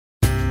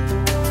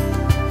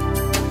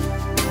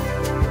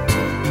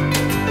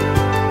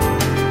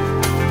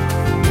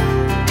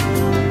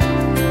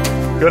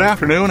Good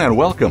afternoon and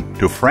welcome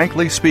to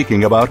Frankly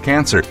Speaking About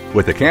Cancer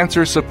with the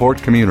Cancer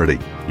Support Community.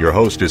 Your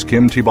host is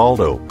Kim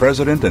Thiboldeaux,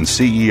 President and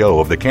CEO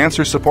of the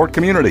Cancer Support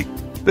Community.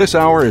 This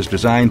hour is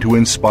designed to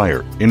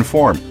inspire,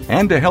 inform,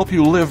 and to help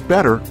you live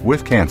better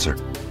with cancer.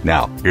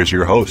 Now, here's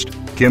your host,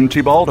 Kim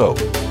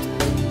Thiboldeaux.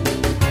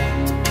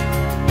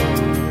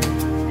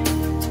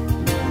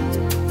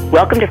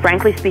 Welcome to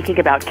Frankly Speaking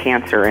About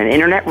Cancer, an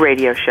internet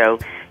radio show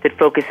that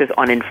focuses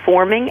on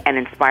informing and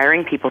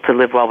inspiring people to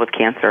live well with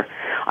cancer.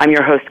 I'm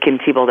your host, Kim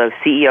Thiboldeaux,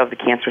 CEO of the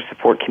Cancer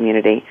Support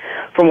Community.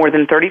 For more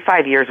than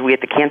 35 years, we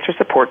at the Cancer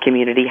Support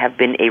Community have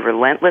been a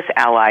relentless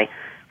ally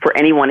for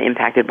anyone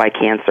impacted by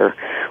cancer.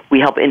 We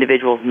help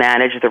individuals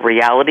manage the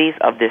realities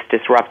of this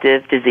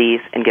disruptive disease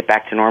and get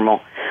back to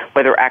normal.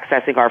 Whether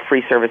accessing our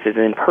free services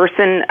in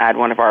person at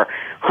one of our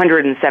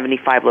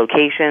 175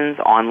 locations,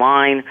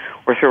 online,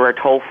 or through our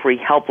toll-free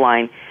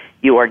helpline,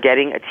 you are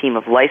getting a team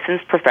of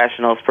licensed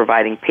professionals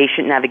providing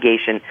patient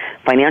navigation,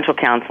 financial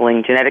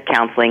counseling, genetic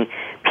counseling,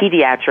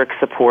 pediatric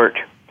support,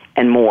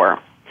 and more.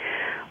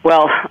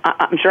 Well,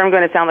 I'm sure I'm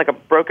going to sound like a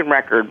broken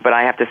record, but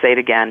I have to say it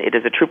again. It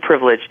is a true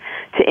privilege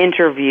to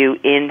interview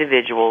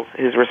individuals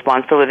whose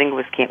response to living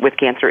with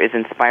cancer is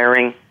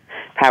inspiring,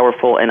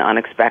 powerful, and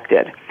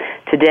unexpected.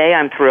 Today,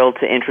 I'm thrilled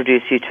to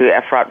introduce you to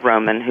Efrat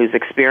Roman, whose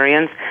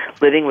experience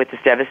living with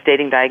this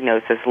devastating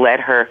diagnosis led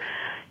her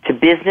to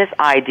business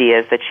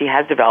ideas that she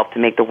has developed to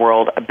make the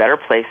world a better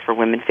place for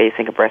women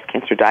facing a breast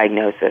cancer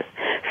diagnosis.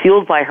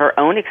 Fueled by her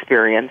own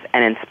experience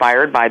and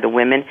inspired by the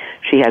women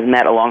she has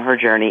met along her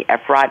journey,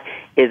 Efrat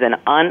is an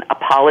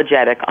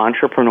unapologetic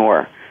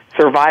entrepreneur,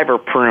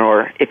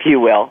 survivorpreneur, if you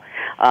will.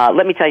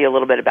 Let me tell you a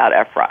little bit about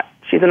Efrat.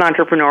 She's an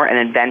entrepreneur, an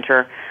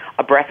inventor,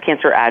 a breast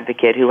cancer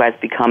advocate who has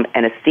become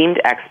an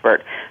esteemed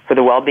expert for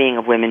the well-being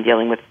of women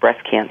dealing with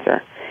breast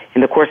cancer. In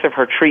the course of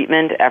her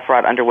treatment,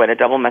 Efrat underwent a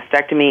double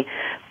mastectomy,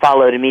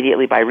 followed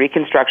immediately by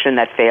reconstruction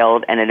that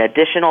failed, and an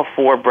additional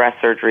 4 breast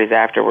surgeries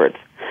afterwards.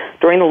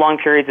 During the long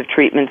periods of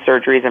treatment,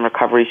 surgeries, and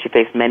recovery, she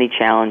faced many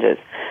challenges.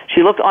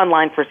 She looked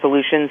online for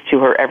solutions to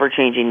her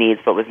ever-changing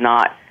needs, but was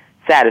not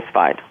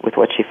satisfied with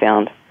what she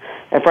found.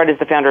 Efrat is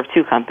the founder of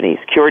 2 companies,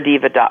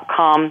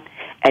 CureDiva.com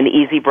and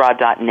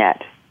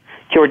EasyBra.net.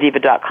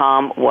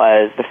 CureDiva.com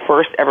was the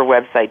first ever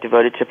website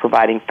devoted to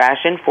providing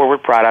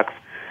fashion-forward products,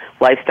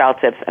 lifestyle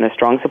tips, and a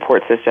strong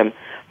support system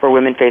for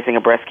women facing a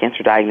breast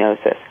cancer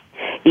diagnosis.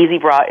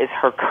 EasyBra is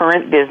her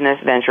current business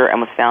venture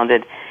and was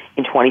founded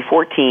in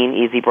 2014.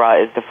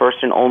 EasyBra is the first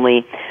and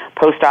only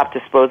post-op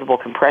disposable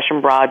compression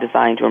bra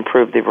designed to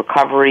improve the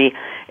recovery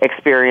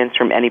experience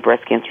from any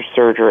breast cancer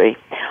surgery.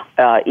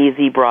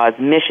 EasyBra's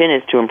mission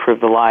is to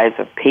improve the lives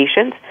of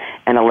patients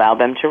and allow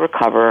them to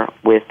recover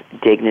with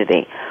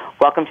dignity.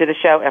 Welcome to the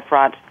show,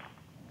 Efrat.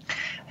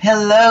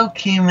 Hello,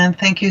 Kim, and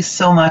thank you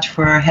so much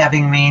for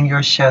having me in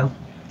your show.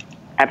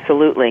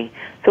 Absolutely.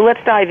 So let's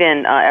dive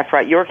in,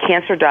 Efrat. Your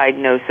cancer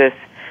diagnosis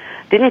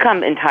didn't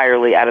come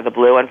entirely out of the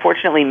blue.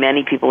 Unfortunately,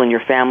 many people in your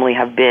family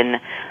have been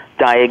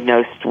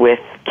diagnosed with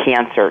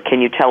cancer.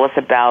 Can you tell us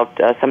about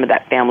some of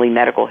that family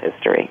medical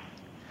history?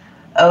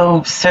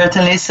 Oh,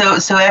 certainly. So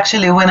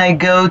actually, when I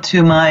go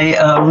to my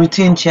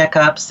routine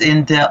checkups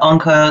in the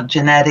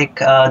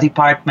oncogenetic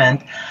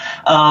department,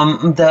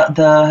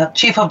 the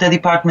chief of the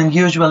department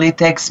usually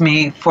takes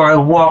me for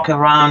a walk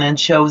around and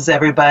shows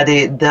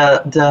everybody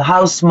the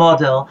house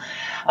model.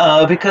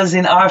 Because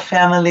in our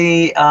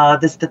family,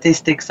 the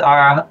statistics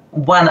are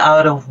 1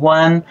 out of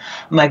 1.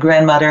 My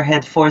grandmother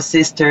had 4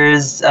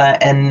 sisters,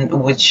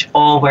 and which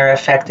all were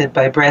affected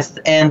by breast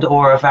and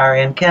or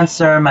ovarian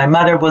cancer. My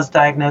mother was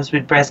diagnosed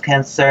with breast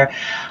cancer,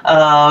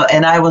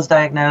 and I was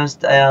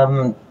diagnosed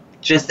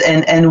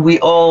and we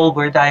all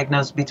were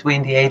diagnosed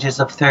between the ages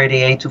of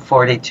 38 to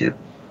 42.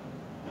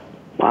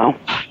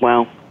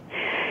 Wow.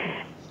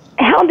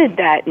 How did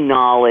that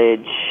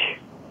knowledge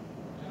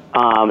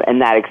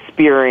and that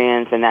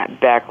experience and that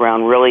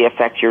background really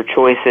affect your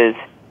choices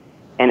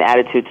and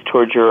attitudes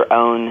towards your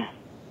own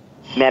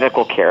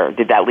medical care?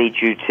 Did that lead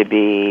you to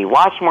be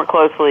watched more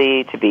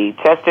closely, to be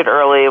tested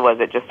early? Was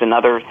it just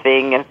another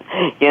thing, in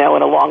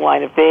a long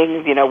line of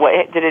things?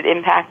 What did it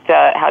impact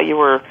how you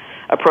were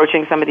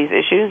approaching some of these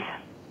issues?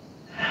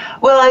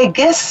 Well, I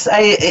guess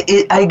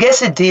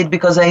it did,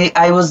 because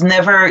I was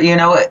never,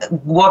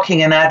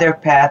 walking another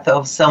path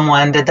of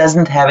someone that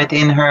doesn't have it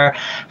in her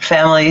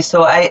family.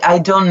 So I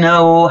don't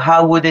know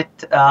how would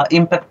it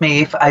impact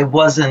me if I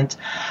wasn't.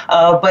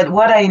 But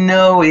what I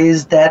know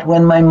is that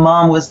when my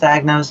mom was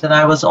diagnosed and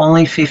I was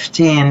only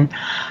 15,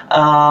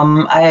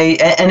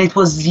 and it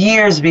was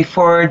years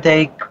before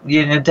they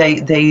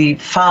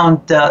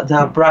found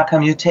the BRCA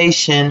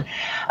mutation.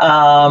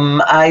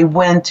 I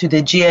went to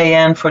the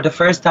GAN for the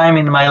first time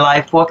in my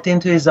life, walked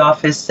into his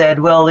office,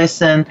 said, well,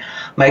 listen,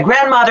 my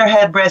grandmother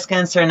had breast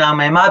cancer, now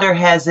my mother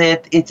has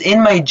it, it's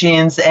in my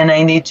genes, and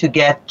I need to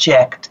get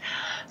checked.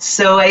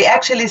 So I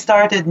actually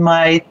started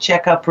my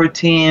checkup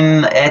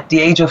routine at the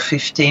age of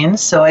 15.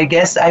 So I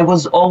guess I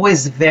was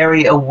always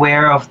very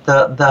aware of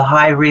the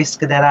high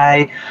risk that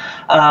I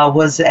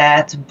was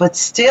at. But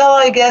still,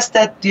 I guess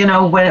that,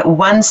 when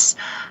once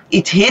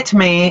it hit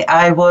me,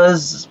 I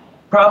was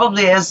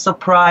probably as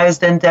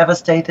surprised and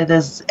devastated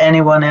as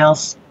anyone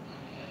else.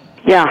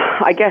 Yeah,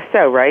 I guess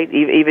so, right?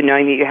 Even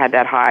knowing that you had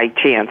that high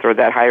chance or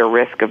that higher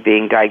risk of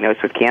being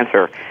diagnosed with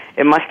cancer,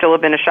 it must still have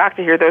been a shock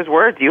to hear those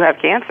words, you have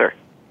cancer.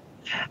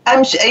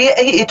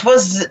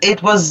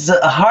 It was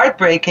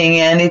heartbreaking,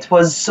 and it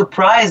was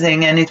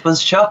surprising, and it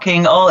was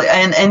shocking.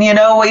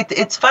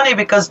 It's funny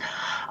because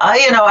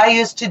I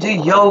used to do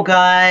yoga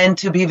and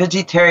to be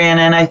vegetarian,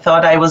 and I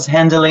thought I was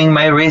handling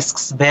my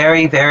risks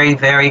very, very,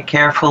 very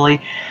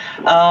carefully.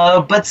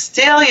 But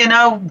still,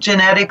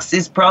 genetics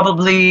is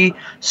probably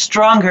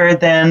stronger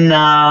than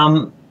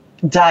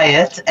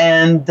diet.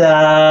 And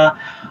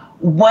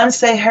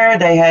once I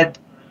heard I had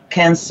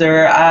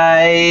cancer,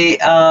 I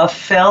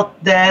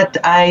felt that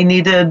I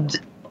needed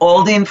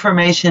all the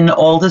information,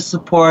 all the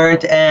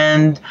support,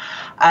 and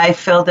I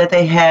felt that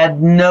I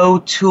had no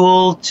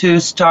tool to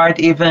start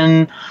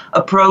even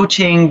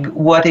approaching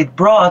what it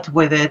brought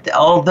with it.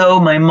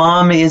 Although my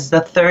mom is a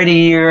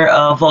 30-year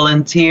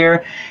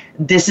volunteer,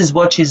 this is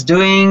what she's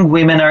doing.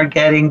 Women are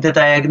getting the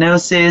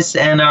diagnosis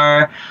and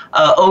are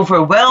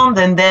overwhelmed,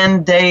 and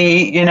then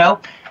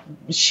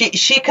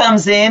she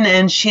comes in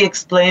and she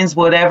explains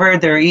whatever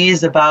there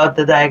is about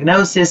the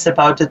diagnosis,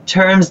 about the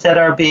terms that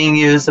are being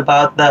used,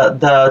 about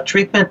the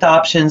treatment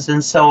options,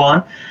 and so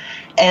on.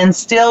 And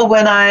still,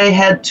 when I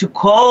had to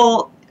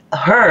call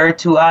her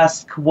to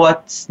ask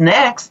what's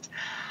next,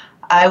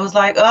 I was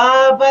like,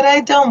 but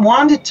I don't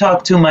want to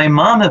talk to my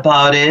mom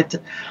about it.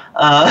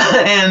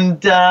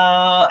 And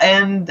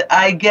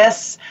I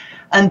guess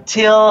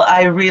until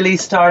I really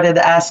started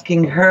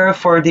asking her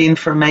for the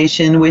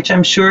information, which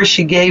I'm sure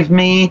she gave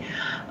me,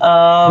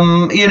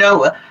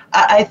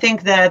 I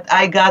think that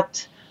I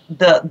got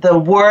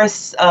the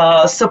worst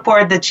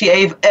support that she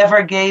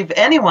ever gave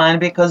anyone,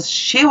 because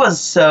she was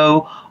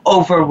so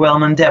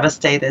overwhelmed and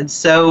devastated.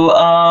 So,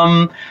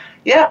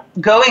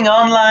 going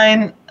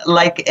online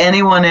like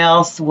anyone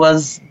else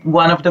was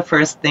one of the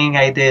first things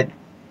I did.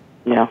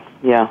 Yeah.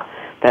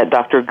 That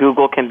Dr.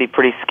 Google can be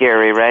pretty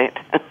scary, right?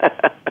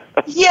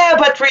 Yeah,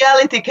 but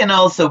reality can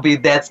also be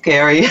that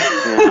scary.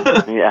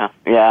 Yeah.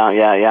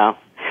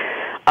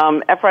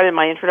 Efrat, in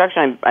my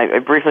introduction, I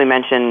briefly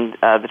mentioned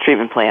the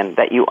treatment plan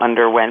that you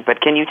underwent, but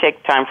can you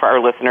take time for our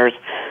listeners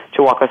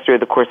to walk us through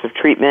the course of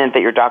treatment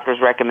that your doctors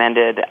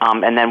recommended,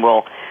 and then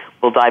we'll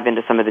dive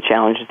into some of the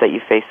challenges that you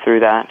faced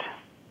through that?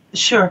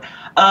 Sure.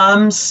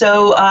 Because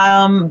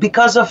I'm a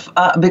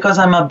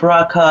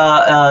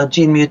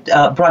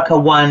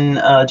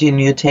BRCA1 gene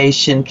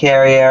mutation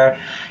carrier,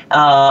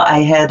 I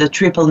had a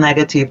triple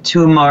negative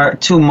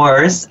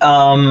tumors.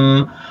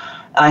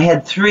 I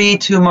had 3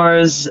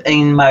 tumors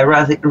in my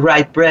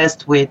right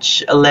breast,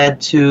 which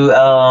led to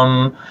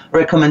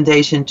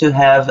recommendation to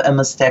have a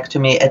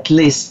mastectomy, at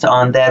least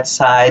on that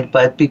side.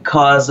 But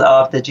because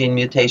of the gene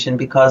mutation,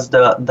 because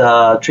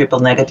the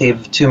triple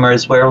negative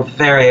tumors were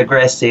very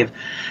aggressive,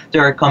 the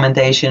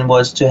recommendation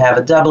was to have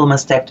a double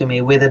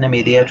mastectomy with an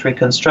immediate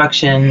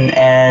reconstruction.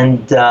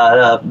 And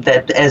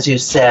that, as you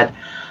said,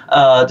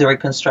 the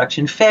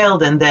reconstruction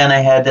failed, and then I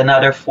had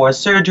another 4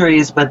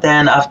 surgeries. But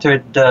then after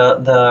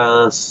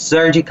the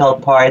surgical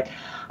part,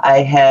 I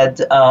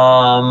had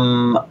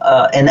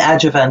an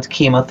adjuvant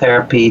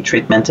chemotherapy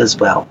treatment as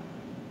well.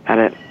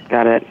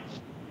 Got it.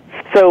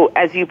 So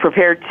as you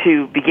prepared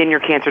to begin your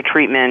cancer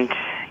treatment,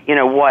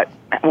 what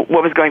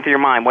was going through your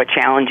mind? What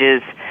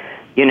challenges,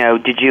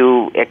 did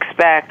you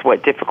expect?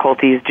 What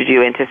difficulties did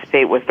you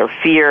anticipate? Was there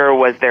fear?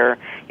 Was there,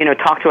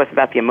 talk to us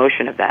about the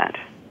emotion of that.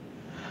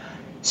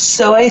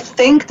 So I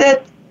think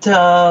that,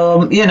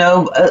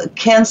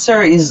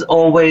 cancer is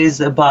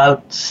always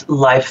about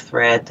life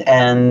threat.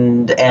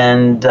 And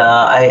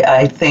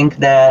I think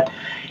that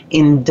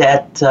in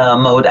that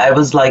mode, I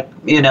was like,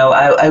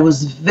 I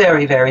was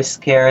very, very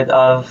scared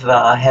of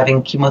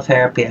having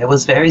chemotherapy. I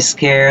was very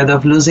scared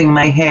of losing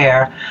my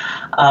hair.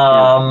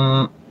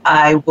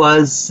 I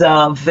was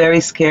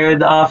very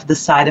scared of the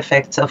side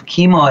effects of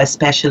chemo,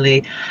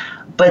 especially.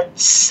 But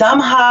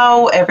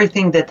somehow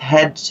everything that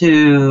had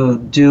to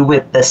do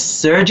with the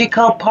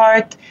surgical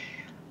part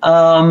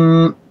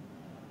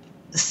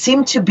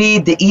seemed to be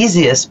the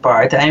easiest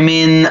part. I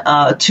mean,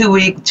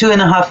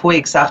 2.5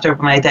 weeks after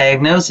my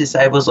diagnosis,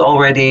 I was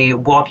already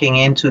walking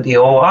into the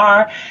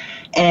OR,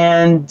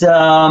 and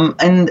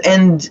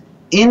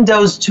in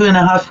those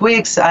 2.5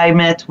 weeks, I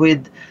met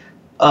with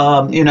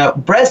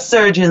breast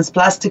surgeons,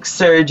 plastic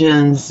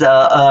surgeons,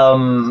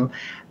 heard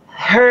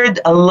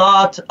a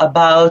lot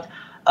about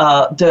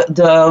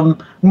the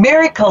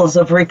miracles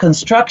of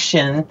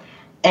reconstruction,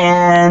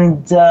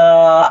 and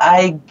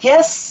I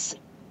guess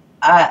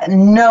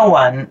no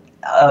one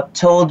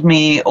told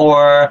me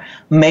or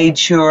made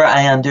sure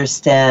I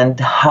understand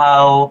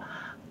how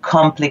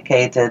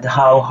complicated,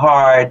 how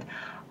hard,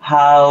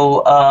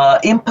 how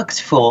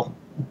impactful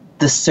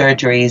the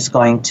surgery is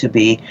going to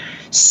be.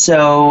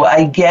 So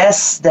I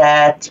guess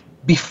that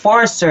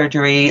before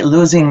surgery,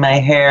 losing my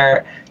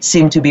hair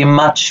seemed to be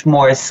much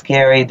more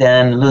scary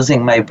than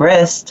losing my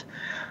breast,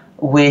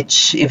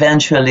 which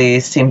eventually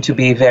seemed to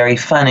be very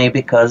funny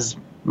because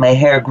my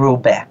hair grew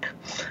back.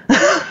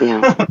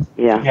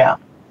 Yeah.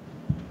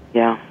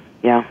 Yeah.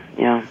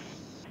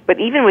 But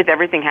even with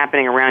everything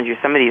happening around you,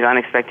 some of these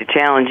unexpected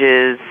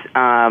challenges,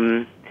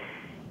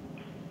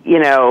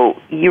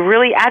 you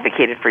really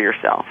advocated for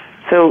yourself.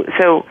 So,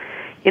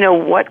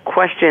 what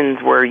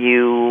questions were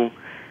you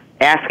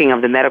asking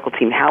of the medical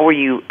team? How were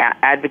you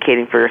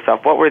advocating for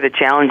yourself? What were the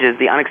challenges,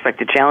 the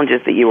unexpected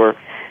challenges that you were,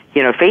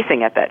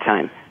 facing at that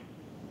time?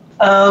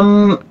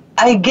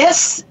 I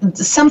guess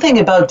something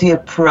about the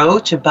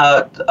approach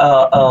about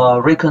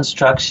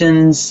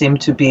reconstruction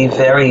seemed to be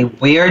very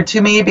weird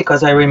to me,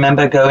 because I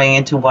remember going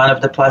into one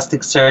of the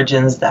plastic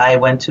surgeons that I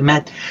went to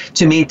meet,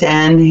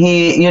 and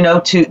he,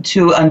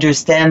 to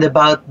understand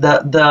about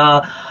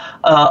the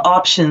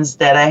options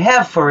that I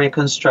have for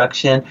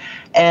reconstruction,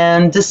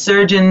 and the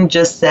surgeon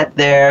just sat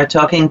there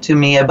talking to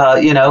me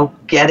about,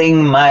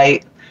 getting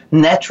my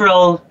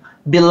natural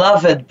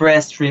beloved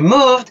breast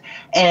removed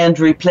and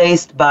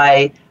replaced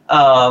by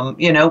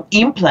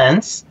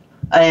implants.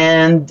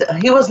 And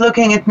he was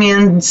looking at me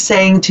and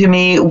saying to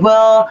me,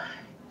 well,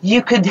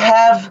 you could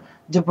have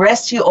the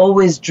breast you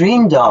always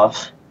dreamed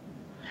of.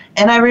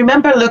 And I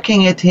remember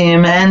looking at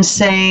him and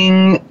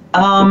saying,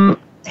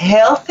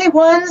 healthy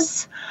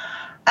ones?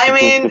 I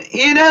mean,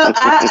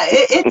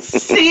 it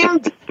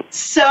seemed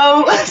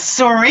so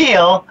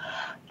surreal,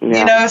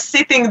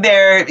 sitting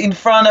there in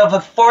front of a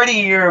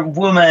 40-year-old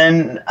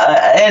woman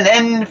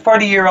and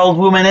 40-year-old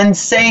woman and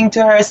saying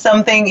to her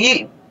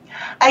something.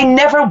 I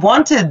never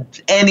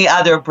wanted any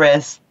other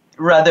breast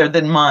rather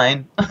than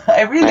mine.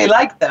 I really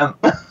like them.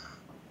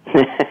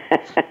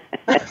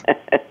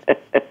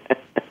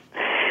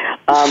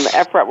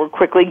 Efrat, we're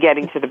quickly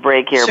getting to the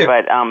break here, sure.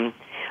 But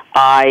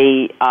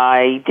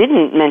I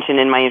didn't mention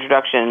in my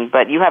introduction,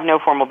 but you have no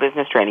formal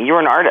business training. You're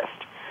an artist.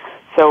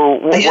 So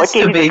what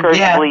gave you the courage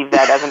to believe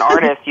that as an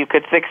artist you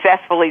could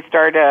successfully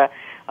start a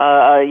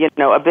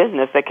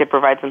business that could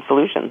provide some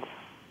solutions?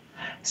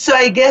 So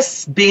I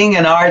guess being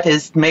an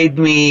artist made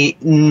me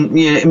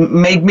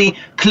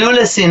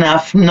clueless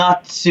enough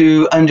not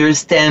to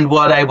understand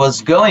what I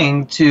was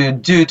going to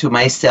do to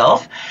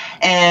myself,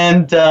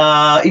 and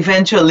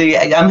eventually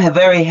I'm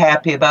very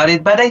happy about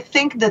it. But I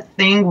think the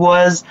thing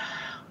was,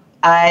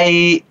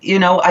 I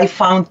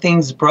found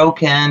things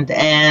broken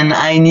and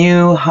I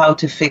knew how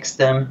to fix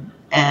them,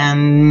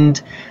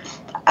 and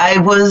I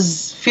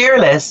was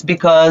fearless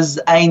because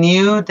I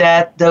knew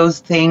that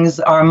those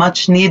things are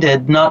much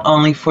needed, not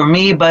only for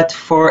me, but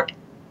for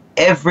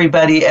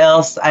everybody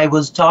else I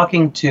was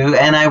talking to.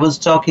 And I was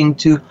talking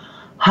to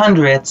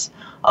hundreds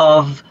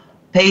of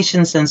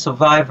patients and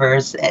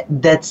survivors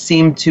that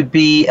seemed to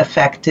be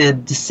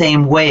affected the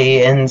same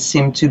way and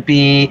seemed to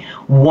be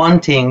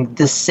wanting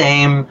the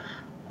same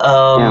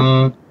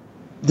that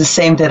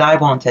I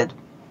wanted.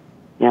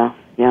 Yeah.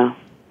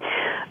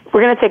 We're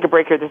going to take a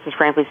break here. This is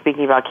Frankly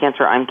Speaking About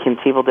Cancer. I'm Kim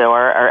Thibodeau.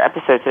 Our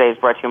episode today is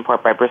brought to you in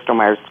part by Bristol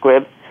Myers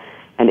Squibb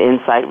and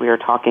Insight. We are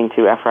talking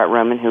to Efrat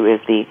Roman, who is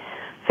the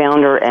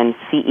founder and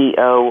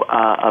CEO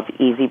of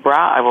EasyBra.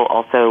 I will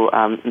also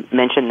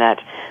mention that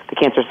the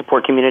cancer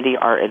support community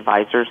are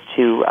advisors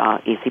to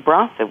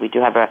EasyBra, so we do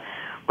have a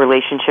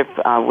relationship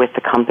with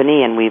the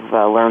company, and we've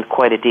learned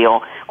quite a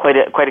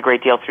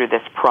great deal through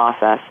this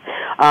process.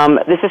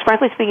 This is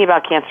Frankly Speaking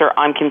About Cancer.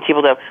 I'm Kim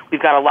Thibodeau.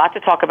 We've got a lot to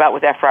talk about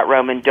with Efrat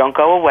Roman. Don't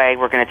go away.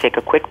 We're going to take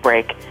a quick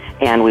break,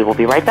 and we will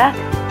be right back.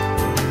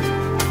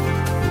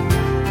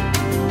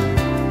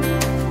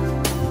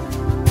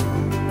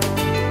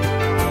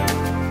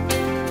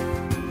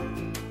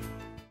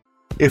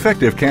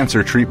 Effective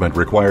cancer treatment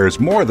requires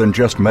more than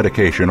just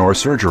medication or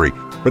surgery.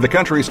 For the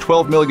country's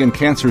 12 million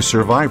cancer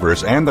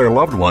survivors and their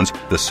loved ones,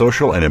 the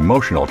social and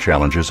emotional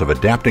challenges of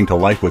adapting to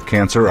life with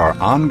cancer are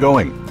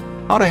ongoing.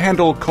 How to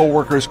handle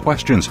coworkers'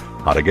 questions,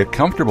 how to get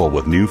comfortable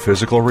with new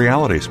physical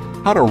realities,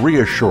 how to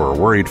reassure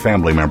worried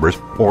family members,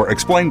 or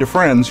explain to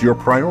friends your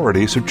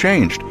priorities have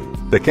changed.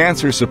 The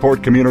cancer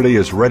support community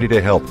is ready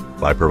to help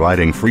by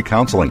providing free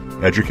counseling,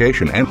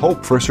 education, and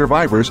hope for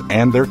survivors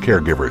and their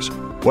caregivers.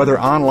 Whether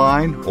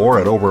online or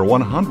at over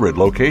 100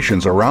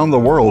 locations around the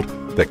world,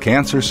 the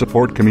cancer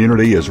support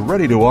community is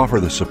ready to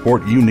offer the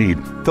support you need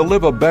to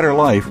live a better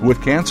life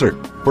with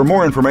cancer. For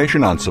more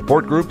information on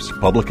support groups,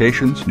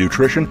 publications,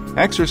 nutrition,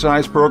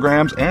 exercise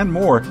programs, and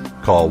more,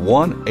 call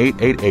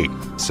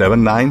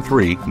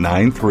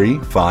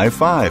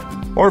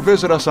 1-888-793-9355 or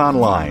visit us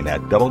online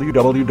at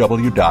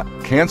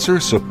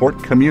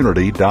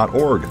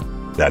www.cancersupportcommunity.org.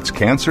 That's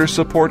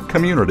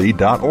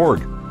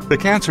cancersupportcommunity.org. The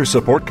Cancer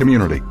Support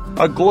Community,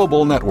 a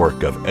global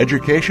network of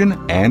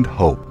education and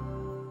hope.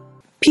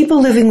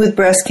 People living with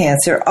breast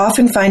cancer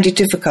often find it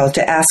difficult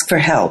to ask for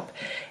help,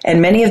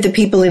 and many of the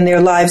people in their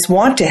lives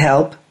want to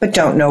help but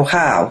don't know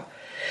how.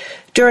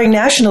 During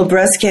National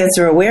Breast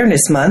Cancer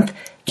Awareness Month,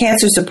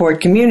 Cancer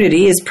Support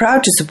Community is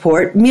proud to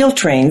support Meal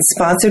Trains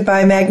sponsored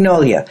by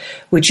Magnolia,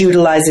 which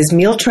utilizes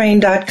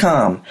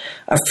mealtrain.com,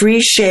 a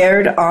free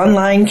shared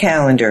online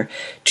calendar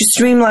to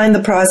streamline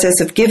the process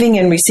of giving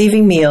and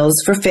receiving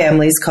meals for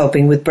families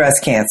coping with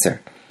breast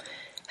cancer.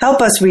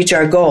 Help us reach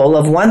our goal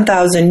of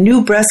 1,000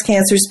 new breast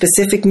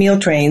cancer-specific meal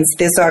trains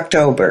this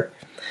October.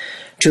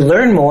 To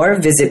learn more,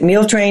 visit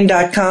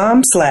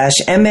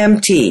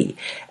mealtrain.com/MMT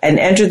and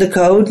enter the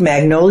code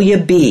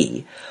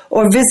MagnoliaB,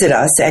 or visit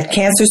us at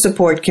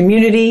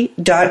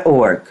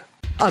cancersupportcommunity.org.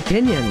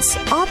 Opinions,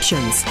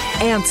 options,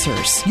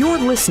 answers. You're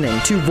listening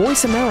to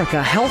Voice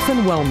America Health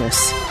and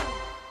Wellness.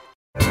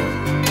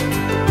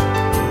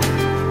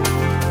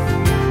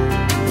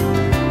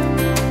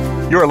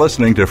 You're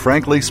listening to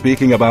Frankly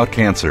Speaking About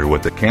Cancer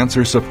with the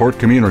Cancer Support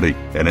Community,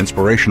 an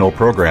inspirational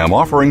program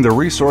offering the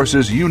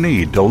resources you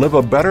need to live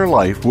a better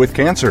life with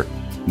cancer.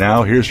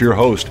 Now here's your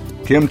host,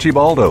 Kim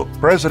Thiboldeaux,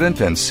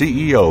 President and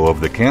CEO of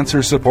the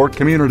Cancer Support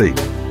Community.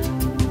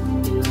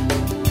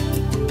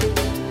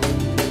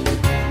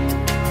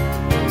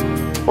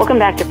 Welcome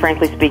back to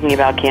Frankly Speaking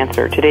About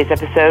Cancer. Today's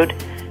episode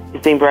is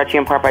being brought to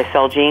you in part by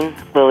Celgene,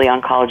 Lilly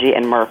Oncology,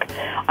 and Merck.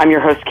 I'm your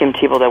host, Kim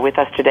Thiboldeaux. With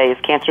us today is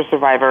cancer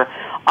survivor,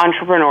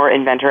 entrepreneur,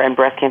 inventor, and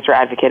breast cancer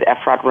advocate,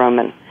 Efrat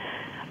Roman.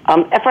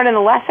 Efrat, in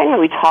the last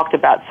segment, we talked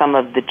about some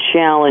of the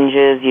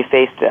challenges you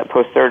faced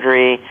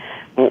post-surgery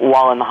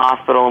while in the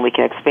hospital, and we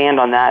can expand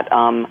on that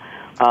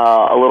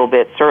a little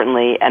bit,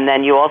 certainly. And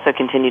then you also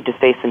continued to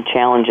face some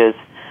challenges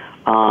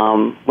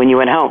when you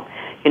went home.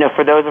 You know,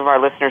 for those of our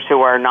listeners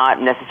who are not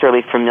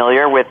necessarily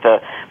familiar with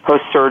the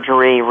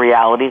post-surgery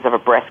realities of a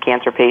breast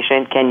cancer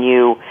patient, can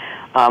you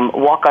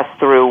walk us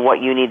through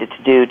what you needed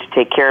to do to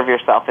take care of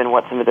yourself and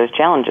what some of those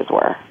challenges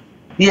were?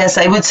 Yes,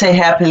 I would say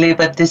happily,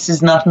 but this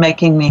is not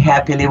making me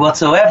happily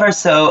whatsoever.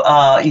 So,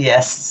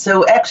 yes.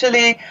 So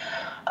actually,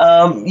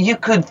 you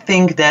could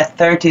think that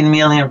 13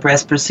 million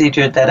breast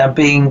procedures that are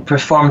being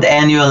performed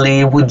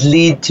annually would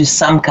lead to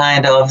some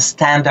kind of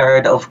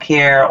standard of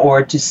care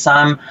or to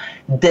some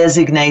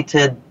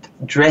designated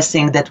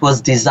dressing that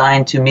was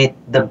designed to meet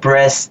the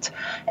breast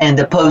and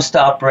the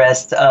post-op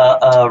breast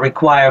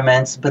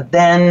requirements. But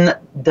then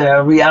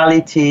the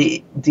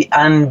reality, the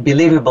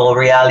unbelievable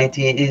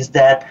reality, is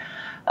that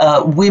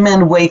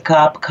women wake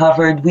up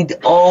covered with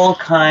all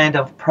kind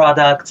of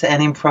products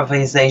and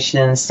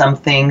improvisations,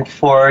 something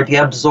for the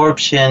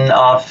absorption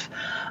of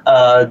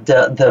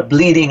the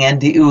bleeding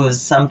and the ooze,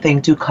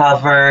 something to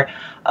cover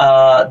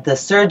the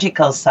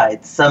surgical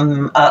site,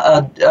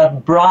 a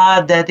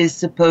bra that is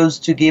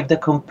supposed to give the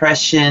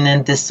compression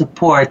and the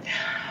support.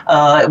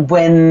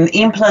 When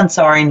implants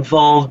are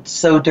involved,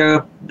 so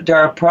there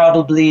are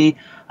probably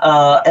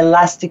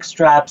elastic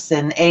straps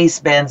and ACE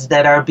bands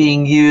that are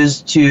being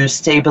used to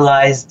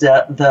stabilize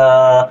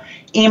the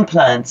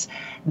implants.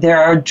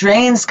 There are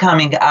drains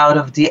coming out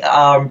of the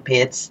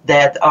armpits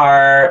that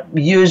are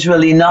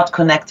usually not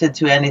connected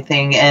to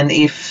anything, and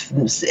if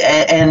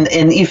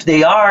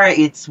they are,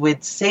 it's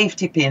with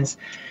safety pins.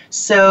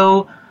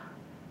 So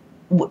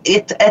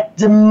at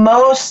the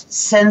most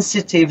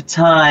sensitive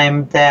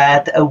time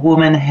that a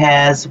woman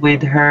has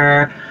with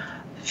her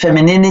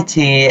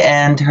femininity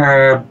and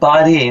her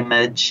body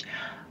image,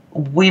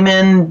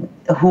 women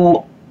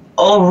who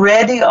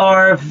already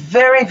are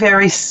very,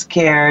 very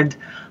scared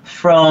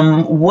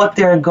from what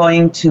they're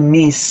going to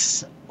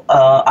miss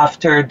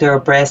after their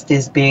breast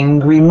is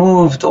being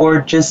removed or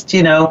just,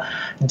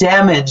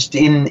 damaged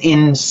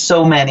in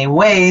so many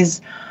ways,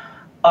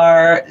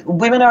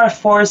 women are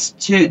forced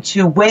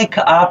to wake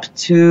up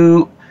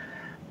to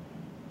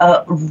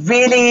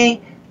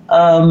really,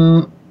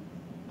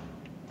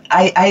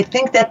 I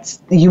think that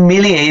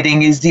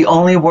humiliating is the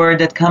only word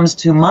that comes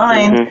to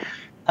mind.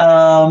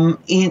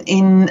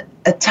 In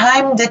a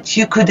time that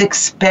you could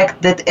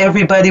expect that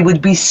everybody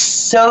would be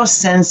so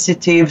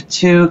sensitive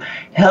to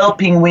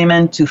helping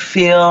women to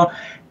feel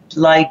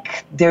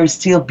like they're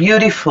still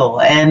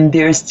beautiful and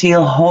they're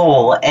still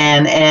whole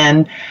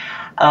and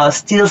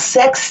still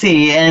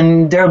sexy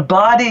and their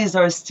bodies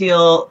are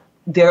still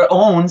their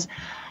own.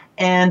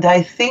 And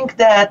I think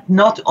that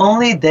not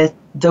only that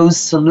those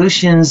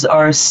solutions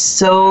are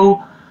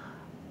so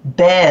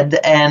bad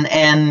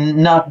and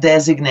not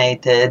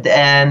designated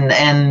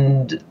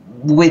and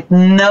with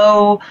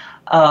no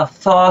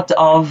thought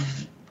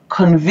of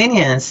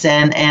convenience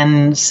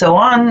and so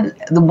on.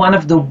 One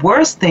of the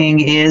worst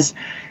thing is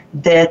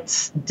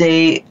that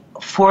they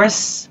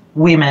force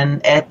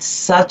women at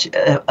such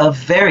a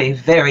very,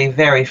 very,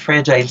 very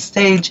fragile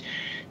stage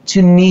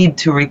to need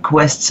to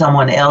request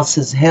someone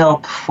else's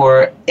help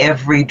for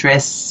every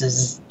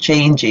dress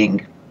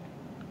changing.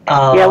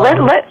 I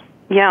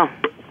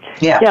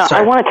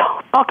want to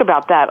talk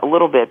about that a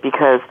little bit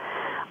because,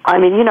 as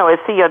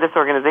CEO of this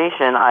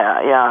organization,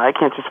 I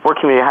Cancer Support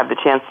Community, I have the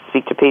chance to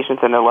speak to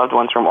patients and their loved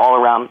ones from all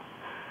around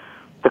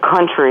the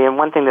country. And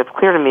one thing that's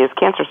clear to me is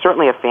cancer is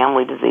certainly a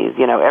family disease.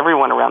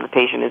 Everyone around the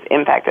patient is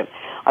impacted.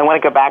 I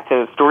want to go back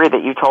to the story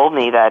that you told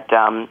me that,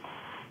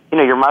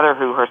 your mother,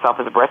 who herself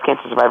is a breast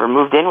cancer survivor,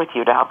 moved in with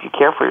you to help you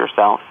care for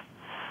yourself.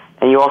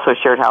 And you also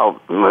shared how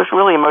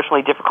really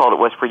emotionally difficult it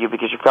was for you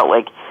because you felt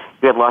like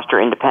you had lost your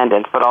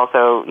independence, but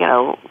also,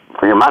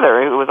 for your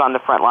mother, who was on the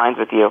front lines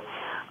with you,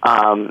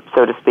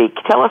 so to speak.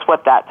 Tell us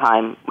what that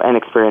time and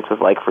experience was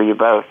like for you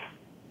both.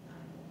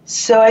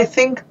 So I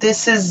think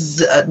this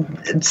is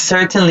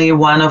certainly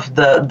one of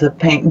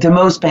the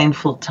most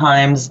painful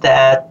times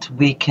that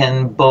we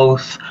can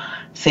both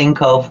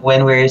think of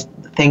when we're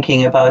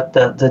thinking about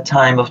the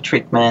time of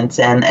treatment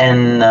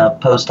and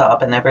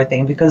post-op and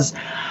everything, because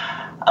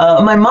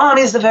my mom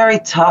is a very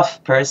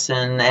tough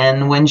person,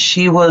 and when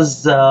she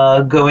was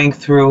going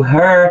through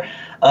her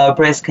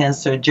breast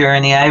cancer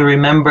journey, I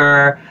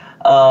remember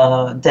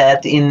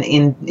that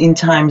in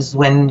times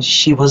when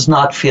she was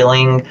not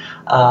feeling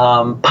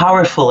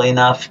powerful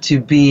enough to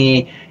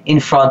be in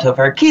front of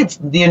her kids,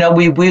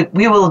 we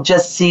will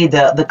just see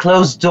the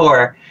closed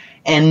door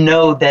and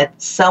know that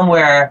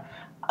somewhere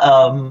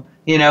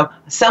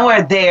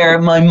somewhere there,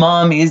 my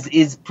mom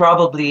is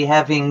probably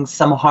having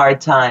some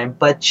hard time,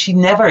 but she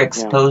never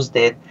exposed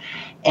it.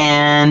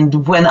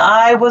 And when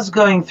I was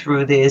going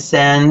through this,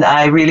 and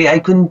I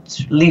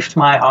couldn't lift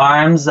my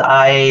arms,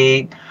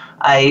 I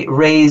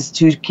raised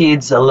 2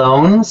 kids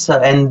alone,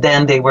 and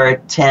then they were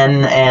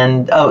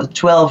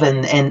 12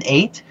 and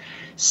 8.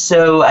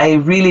 So I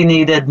really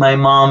needed my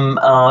mom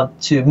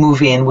to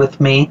move in with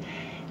me.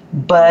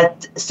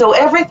 But so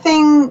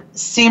everything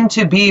seemed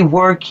to be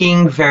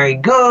working very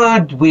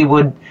good. We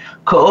would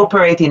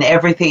cooperate in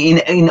everything,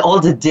 in all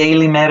the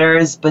daily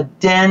matters. But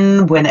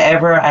then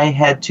whenever I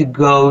had to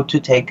go to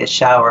take a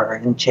shower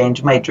and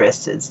change my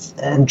dresses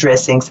and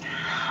dressings,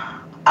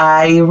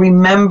 I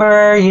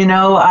remember,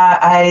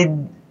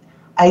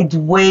 I'd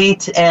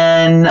wait,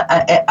 and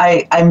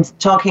I'm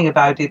talking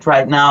about it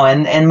right now,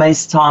 and my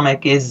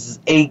stomach is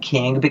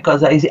aching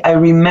because I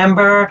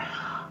remember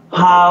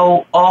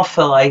how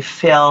awful I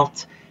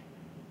felt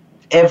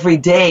every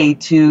day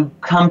to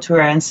come to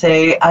her and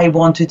say, I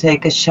want to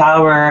take a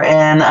shower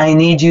and I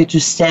need you to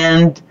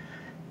stand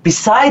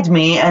beside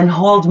me and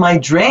hold my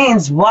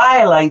drains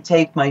while I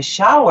take my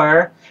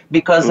shower,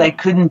 because I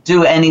couldn't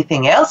do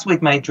anything else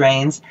with my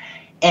drains.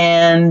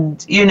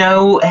 And,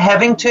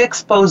 having to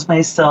expose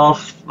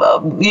myself,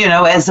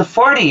 as a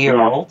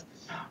 40-year-old,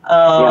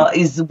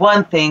 is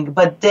one thing,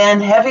 but then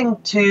having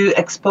to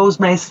expose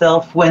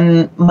myself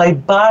when my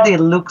body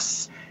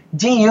looks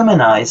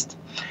dehumanized.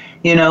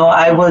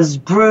 I was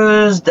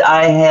bruised.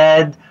 I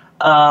had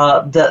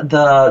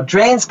the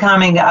drains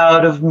coming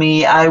out of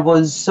me. I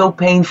was so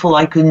painful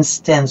I couldn't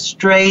stand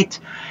straight.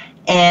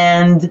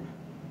 And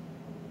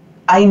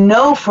I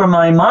know for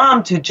my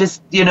mom to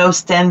just,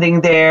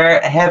 standing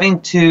there,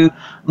 having to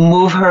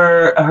move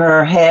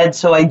her head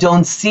so I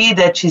don't see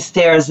that she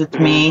stares at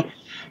me.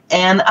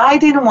 And I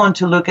didn't want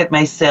to look at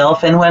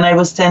myself. And when I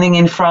was standing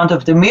in front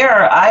of the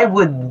mirror, I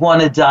would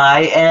want to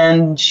die.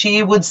 And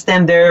she would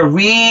stand there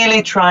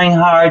really trying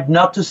hard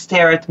not to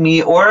stare at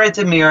me or at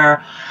the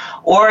mirror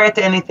or at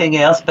anything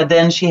else. But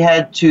then she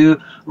had to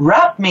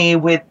wrap me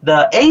with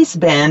the ACE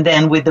band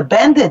and with the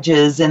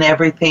bandages and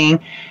everything.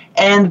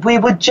 And we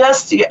would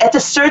just, at a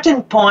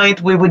certain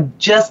point, one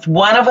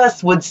of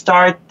us would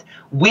start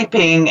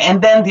weeping,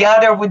 and then the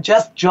other would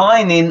just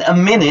join in a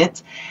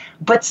minute.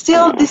 But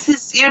still, this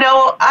is,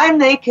 I'm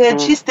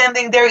naked, she's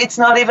standing there. It's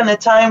not even a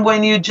time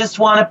when you just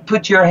want to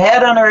put your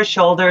head on her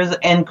shoulders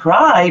and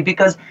cry,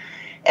 because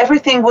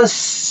everything was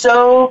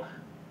so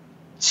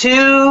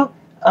too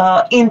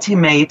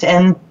intimate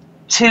and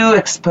too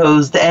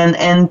exposed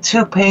and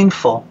too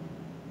painful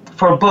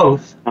for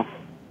both.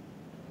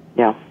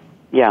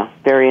 Yeah,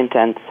 very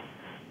intense,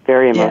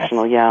 very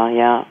emotional,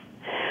 yes.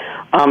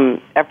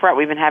 Efrat,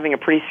 we've been having a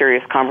pretty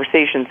serious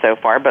conversation so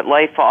far, but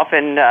life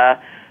often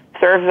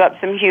serves up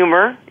some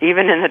humor,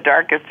 even in the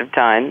darkest of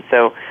times.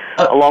 So,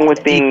 along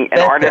with being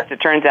an artist,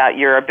 it turns out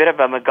you're a bit of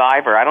a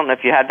MacGyver. I don't know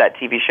if you had that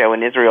TV show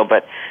in Israel,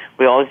 but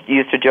we always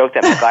used to joke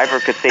that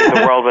MacGyver could save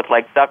the world with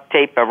duct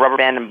tape, a rubber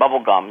band, and bubble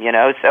gum.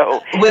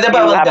 So with a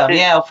bubble gum,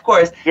 of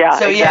course. Yeah,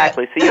 so,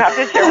 exactly. So you have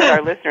to share with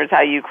our listeners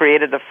how you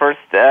created the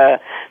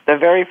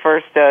very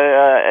first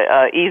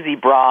Easy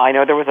Bra. I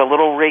know there was a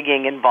little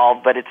rigging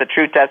involved, but it's a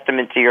true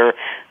testament to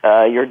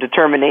your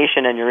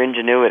determination and your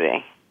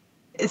ingenuity.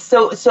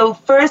 So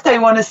first I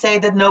want to say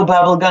that no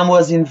bubble gum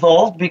was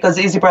involved, because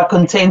Easy Bra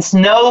contains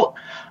no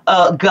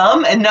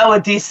gum and no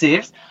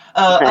adhesives.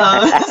 So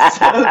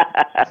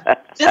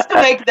just to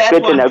make that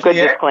good one to know. clear.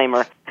 Good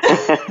disclaimer.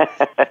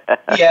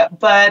 Yeah,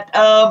 but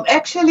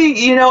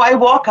actually, I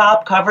woke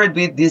up covered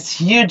with this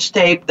huge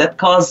tape that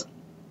caused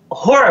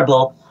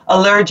horrible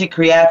allergic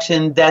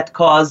reaction, that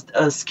caused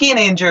a skin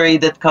injury,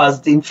 that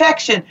caused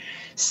infection.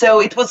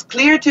 So it was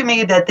clear to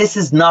me that this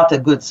is not a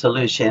good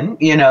solution,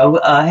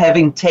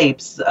 having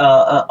tapes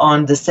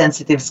on the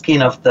sensitive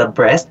skin of the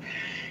breast.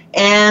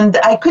 And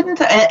I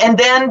couldn't, and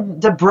then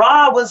the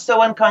bra was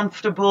so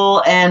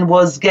uncomfortable and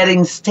was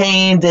getting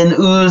stained and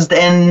oozed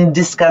and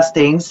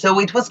disgusting. So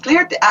it was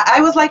clear,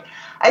 I was like,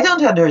 I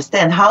don't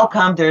understand, how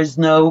come there's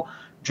no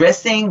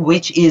dressing,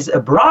 which is a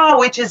bra,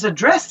 which is a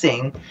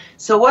dressing?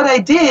 So what I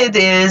did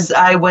is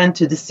I went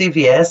to the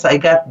CVS, I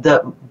got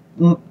the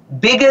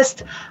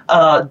biggest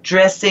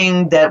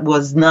dressing that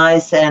was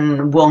nice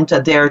and won't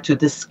adhere to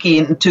the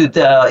skin, to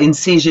the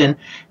incision,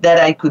 that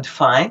I could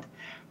find.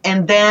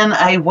 And then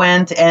I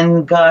went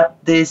and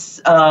got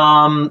this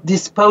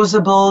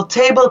disposable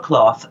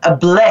tablecloth, a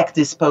black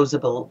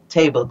disposable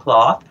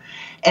tablecloth,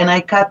 and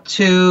I cut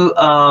 2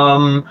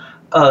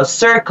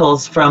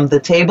 circles from the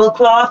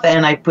tablecloth,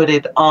 and I put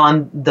it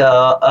on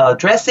the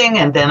dressing,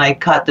 and then I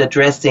cut the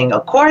dressing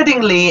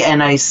accordingly,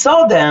 and I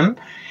sew them,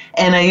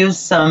 and I used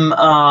some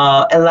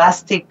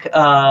elastic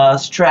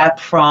strap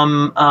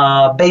from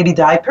baby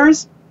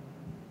diapers.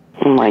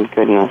 Oh my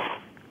goodness.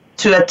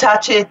 To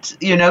attach it,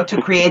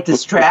 to create the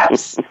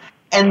straps.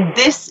 And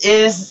this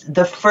is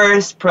the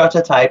first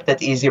prototype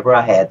that Easy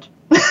Bra had.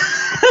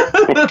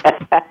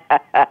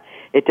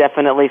 It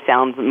definitely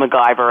sounds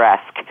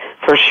MacGyver-esque,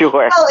 for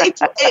sure.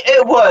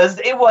 Well,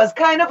 it was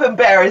kind of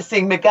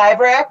embarrassing,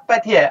 MacGyver-esque,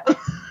 but yeah.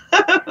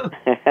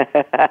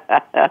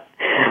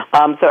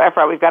 So,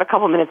 Efrat, we've got a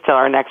couple minutes till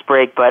our next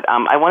break, but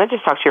I wanted to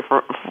talk to you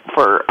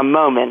for a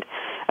moment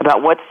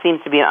about what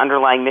seems to be an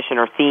underlying mission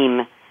or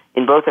theme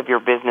in both of your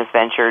business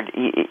ventures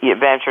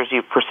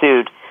you've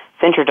pursued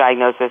since your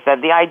diagnosis,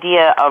 that the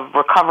idea of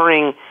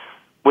recovering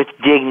with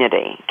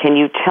dignity. Can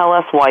you tell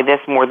us why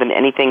this, more than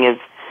anything, is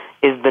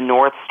the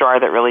North Star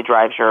that really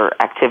drives your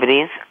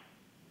activities?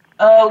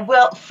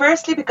 Well,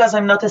 firstly, because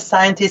I'm not a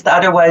scientist,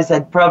 otherwise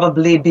I'd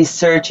probably be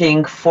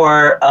searching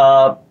for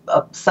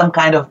some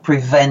kind of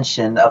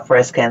prevention of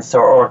breast cancer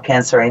or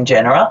cancer in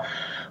general.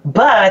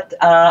 But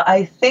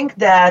I think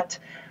that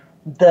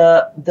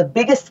the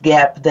biggest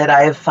gap that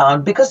I have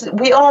found, because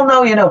we all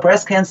know,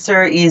 breast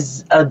cancer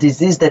is a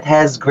disease that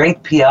has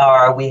great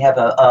PR. We have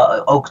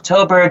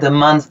October, the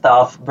month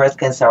of breast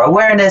cancer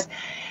awareness,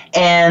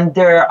 and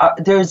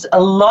there's a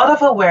lot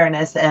of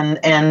awareness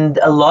and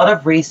a lot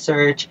of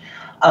research,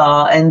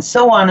 and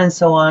so on and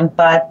so on.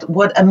 But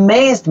what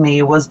amazed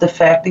me was the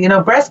fact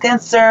that, breast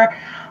cancer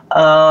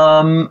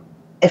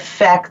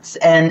effects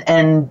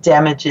and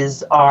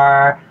damages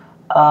our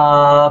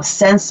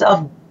sense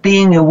of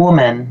being a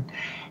woman.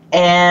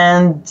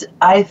 And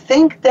I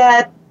think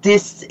that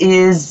this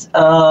is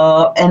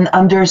an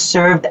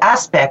underserved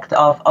aspect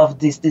of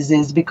this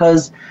disease,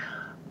 because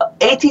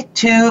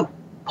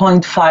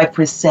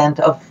 82.5%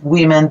 of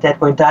women that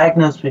were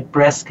diagnosed with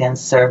breast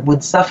cancer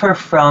would suffer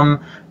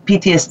from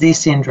PTSD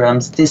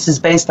syndromes. This is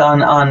based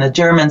on a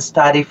German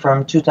study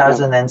from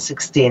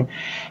 2016.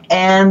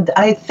 And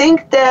I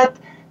think that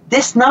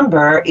this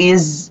number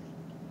is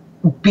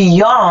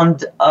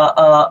beyond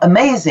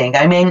amazing.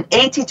 I mean,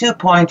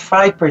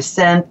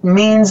 82.5%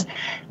 means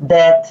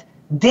that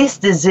this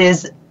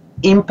disease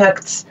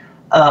impacts,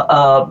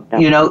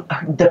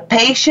 the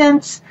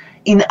patients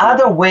in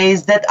other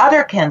ways that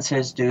other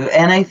cancers do.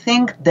 And I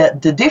think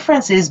that the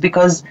difference is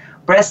because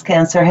breast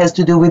cancer has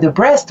to do with the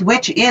breast,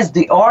 which is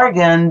the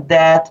organ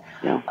that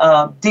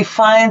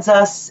defines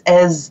us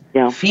as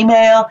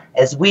female,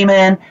 as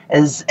women,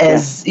 as I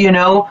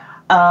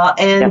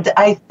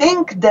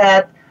think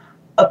that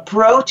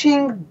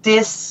approaching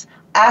this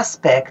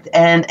aspect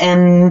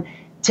and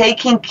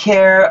taking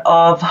care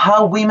of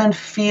how women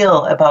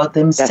feel about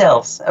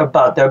themselves,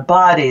 about their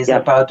bodies,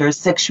 about their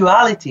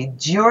sexuality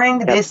during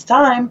this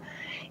time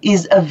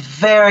is a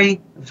very,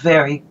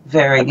 very,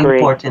 very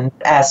important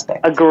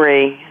aspect.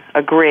 Agree.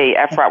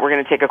 Efrat, we're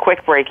going to take a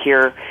quick break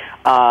here,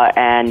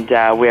 and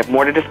we have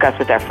more to discuss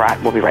with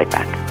Efrat. We'll be right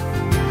back.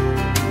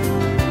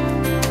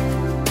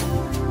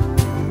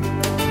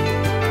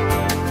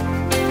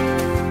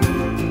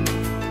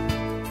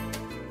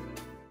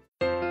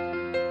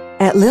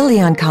 At Lilly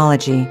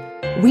Oncology,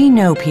 we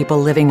know people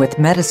living with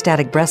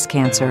metastatic breast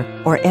cancer,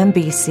 or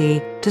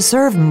MBC,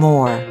 deserve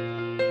more.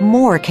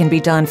 More can be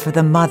done for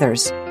the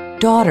mothers,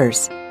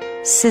 daughters,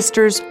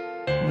 sisters,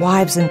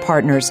 wives, and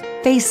partners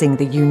facing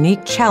the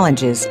unique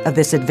challenges of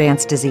this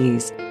advanced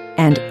disease,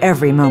 and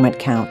every moment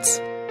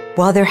counts.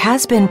 While there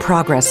has been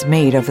progress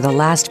made over the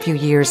last few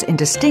years in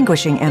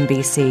distinguishing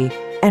MBC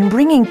and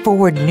bringing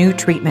forward new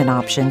treatment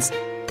options,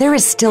 there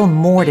is still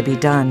more to be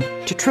done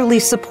to truly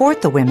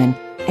support the women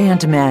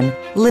and men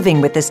living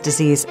with this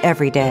disease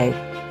every day,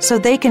 so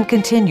they can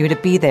continue to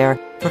be there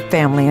for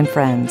family and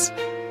friends.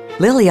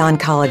 Lilly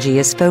Oncology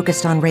is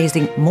focused on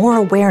raising more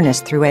awareness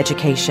through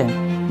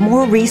education,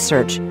 more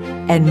research,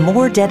 and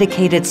more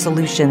dedicated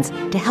solutions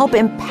to help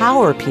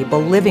empower people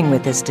living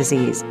with this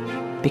disease,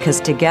 because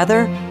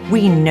together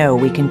we know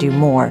we can do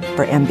more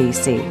for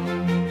MBC.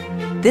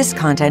 This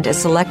content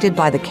is selected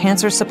by the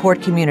Cancer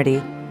Support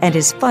Community and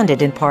is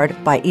funded in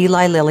part by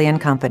Eli Lilly and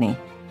Company.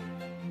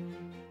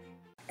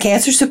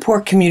 Cancer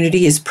Support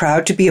Community is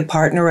proud to be a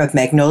partner of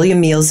Magnolia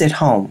Meals at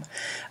Home,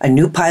 a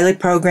new pilot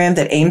program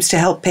that aims to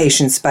help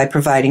patients by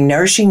providing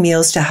nourishing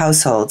meals to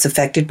households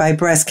affected by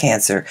breast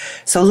cancer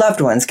so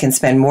loved ones can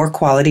spend more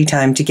quality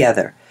time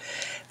together.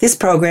 This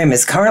program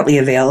is currently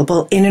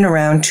available in and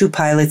around 2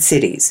 pilot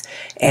cities,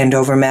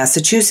 Andover,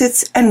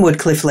 Massachusetts, and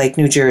Woodcliff Lake,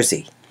 New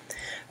Jersey.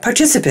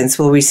 Participants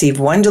will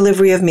receive 1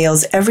 delivery of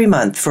meals every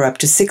month for up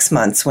to 6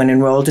 months when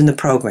enrolled in the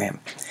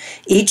program.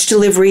 Each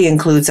delivery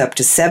includes up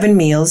to 7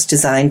 meals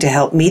designed to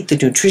help meet the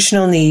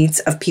nutritional needs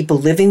of people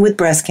living with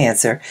breast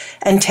cancer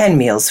and 10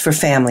 meals for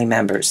family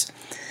members.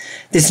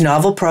 This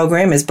novel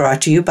program is brought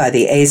to you by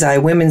the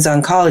AZI Women's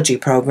Oncology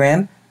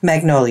Program,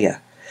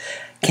 Magnolia,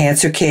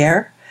 Cancer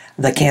Care,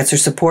 the Cancer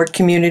Support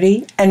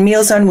Community, and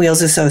Meals on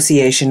Wheels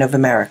Association of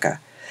America.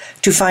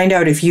 To find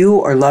out if you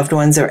or loved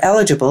ones are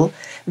eligible,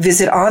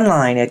 Visit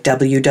online at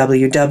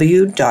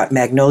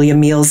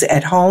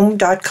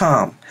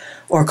www.magnoliamealsathome.com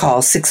or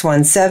call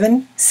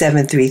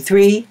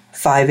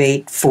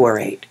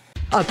 617-733-5848.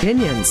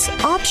 Opinions,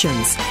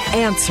 options,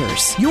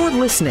 answers. You're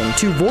listening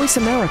to Voice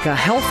America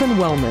Health and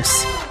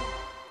Wellness.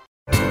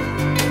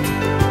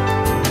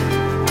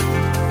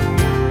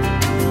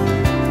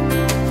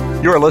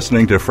 You're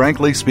listening to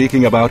Frankly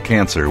Speaking About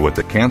Cancer with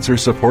the Cancer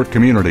Support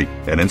Community,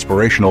 an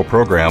inspirational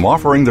program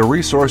offering the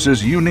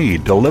resources you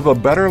need to live a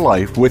better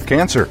life with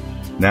cancer.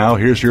 Now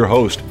here's your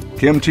host,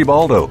 Kim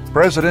Thiboldeaux,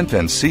 President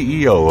and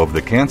CEO of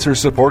the Cancer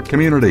Support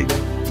Community.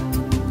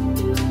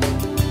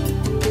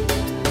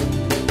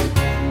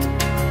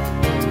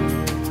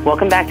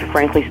 Welcome back to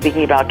Frankly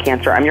Speaking About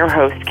Cancer. I'm your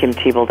host, Kim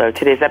Thiboldeaux.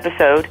 Today's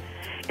episode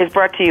is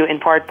brought to you in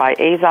part by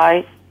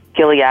Eisai,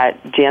 Gilead,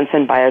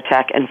 Janssen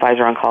Biotech, and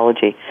Pfizer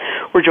Oncology.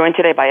 We're joined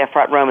today by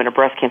Efrat Roman, a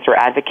breast cancer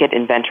advocate,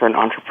 inventor, and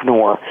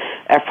entrepreneur.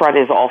 Efrat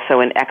is also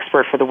an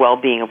expert for the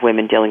well-being of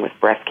women dealing with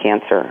breast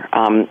cancer.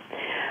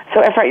 So,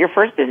 Efrat, your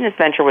first business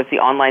venture was the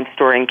online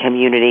storing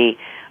community,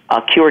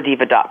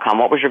 CureDiva.com.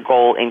 What was your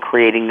goal in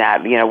creating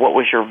that? What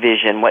was your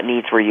vision? What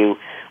needs were you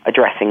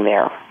addressing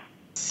there?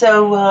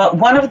 So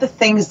one of the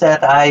things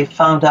that I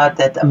found out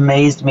that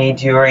amazed me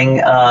during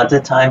the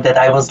time that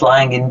I was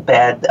lying in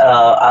bed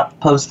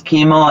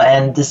post-chemo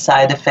and the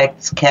side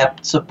effects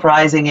kept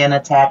surprising and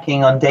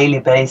attacking on a daily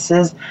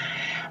basis,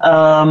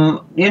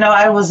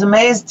 I was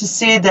amazed to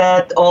see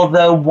that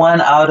although 1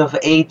 out of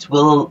 8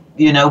 will,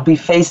 be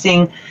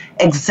facing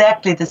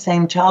exactly the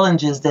same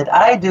challenges that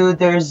I do,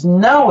 there's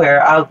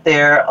nowhere out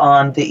there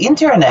on the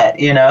internet,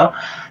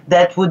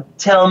 that would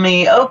tell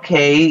me,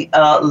 okay,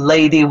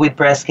 lady with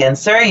breast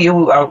cancer,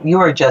 you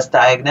are just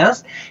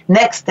diagnosed.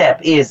 Next step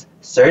is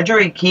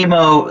surgery,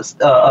 chemo,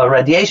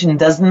 radiation,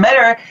 doesn't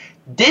matter.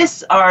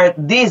 These are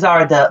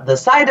the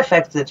side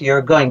effects that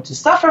you're going to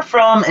suffer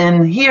from,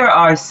 and here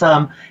are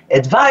some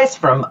advice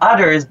from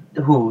others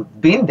who've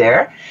been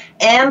there,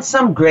 and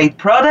some great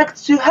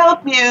products to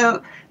help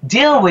you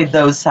deal with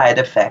those side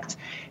effects.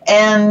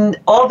 And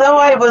although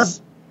I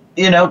was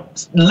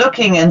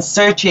looking and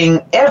searching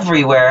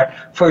everywhere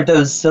for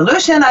those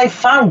solutions, I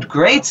found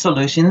great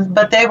solutions,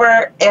 but they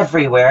were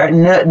everywhere.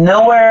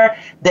 Nowhere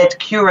that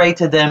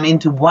curated them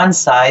into one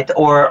site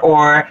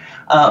or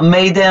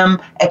made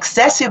them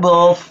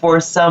accessible for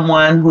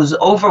someone who's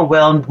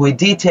overwhelmed with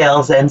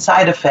details and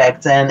side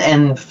effects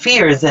and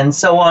fears and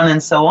so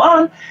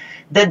on,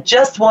 that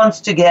just wants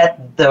to get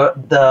the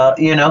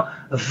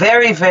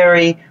very,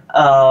 very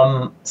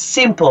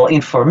simple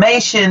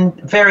information,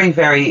 very,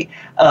 very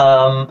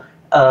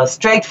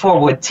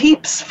straightforward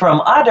tips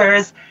from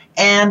others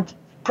and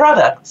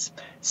products.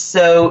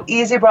 So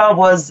EasyBra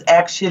was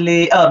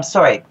actually,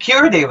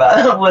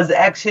 CureDiva was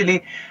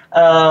actually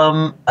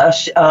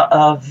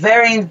a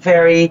very,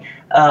 very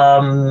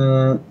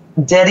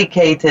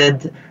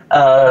dedicated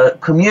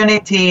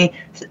community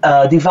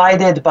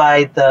divided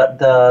by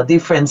the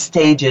different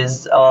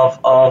stages of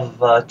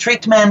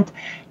treatment,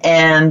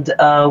 and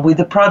with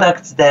the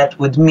products that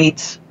would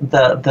meet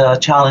the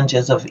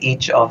challenges of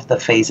each of the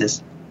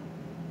phases.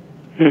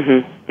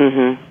 So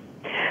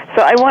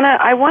I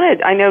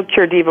know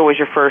CureDiva was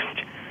your first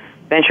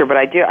venture, but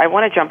I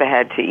want to jump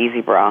ahead to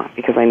EasyBra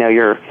because I know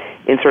you're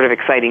in sort of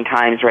exciting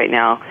times right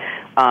now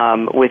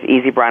with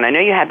EasyBra, and I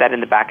know you had that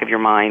in the back of your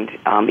mind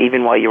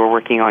even while you were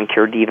working on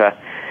CureDiva,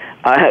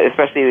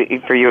 especially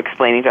for you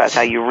explaining to us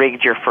how you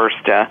rigged your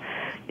first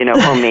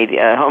homemade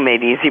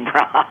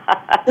EasyBra.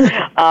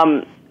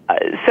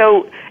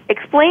 So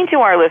explain to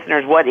our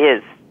listeners what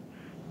is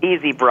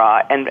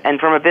EasyBra, and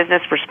from a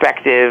business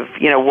perspective,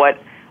 what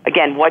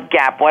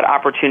gap, what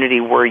opportunity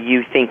were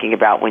you thinking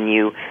about when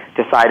you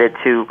decided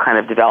to kind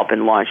of develop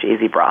and launch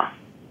EasyBra?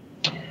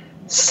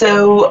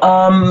 So,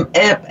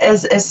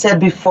 as said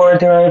before,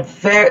 there are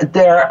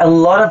a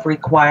lot of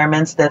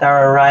requirements that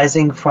are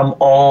arising from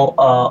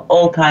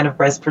all kind of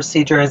breast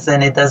procedures,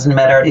 and it doesn't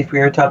matter if we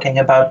are talking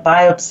about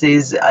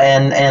biopsies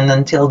and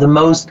until the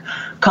most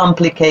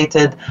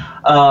complicated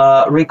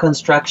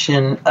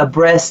reconstruction. A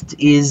breast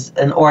is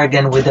an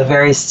organ with a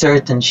very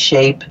certain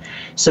shape,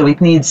 so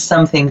it needs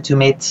something to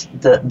meet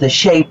the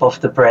shape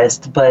of the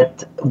breast.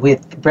 But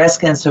with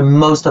breast cancer,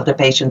 most of the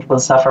patients will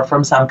suffer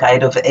from some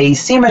kind of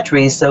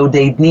asymmetry, so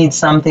they need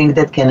something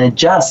that can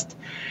adjust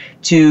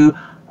to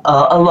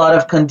a lot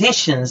of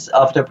conditions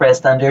of the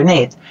breast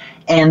underneath.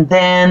 And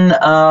then,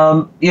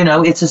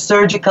 it's a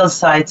surgical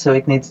site, so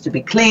it needs to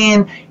be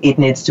clean, it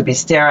needs to be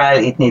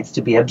sterile, it needs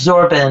to be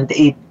absorbent.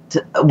 It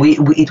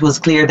was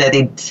clear that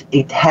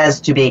it has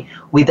to be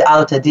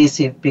without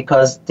adhesive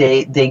because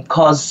they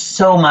cause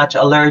so much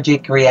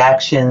allergic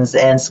reactions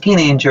and skin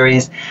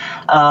injuries.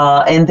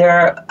 And there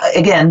are,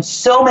 again,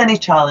 so many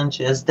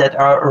challenges that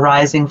are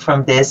arising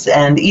from this.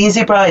 And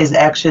EasyBra is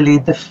actually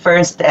the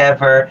first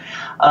ever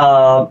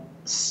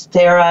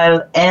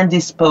sterile and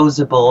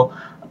disposable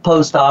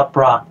post-op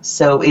bra.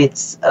 So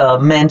it's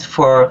meant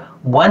for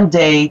one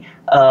day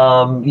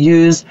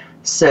use.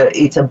 So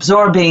it's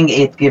absorbing,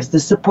 it gives the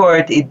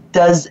support, it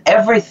does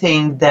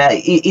everything that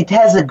it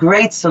has a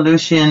great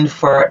solution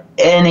for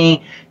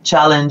any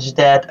challenge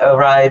that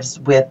arrives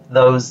with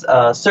those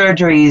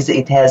surgeries.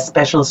 It has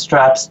special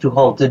straps to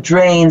hold the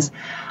drains,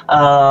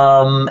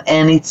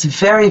 and it's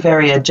very,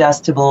 very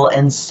adjustable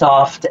and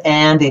soft,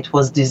 and it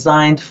was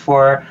designed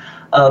for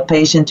a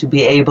patient to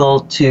be able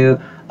to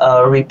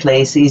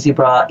replace Easy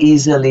Bra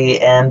easily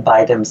and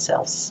by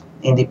themselves,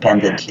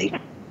 independently.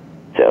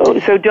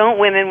 So don't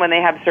women, when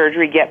they have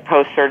surgery, get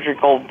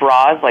post-surgical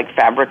bras, like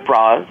fabric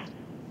bras?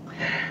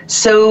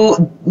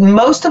 So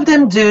most of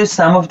them do.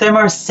 Some of them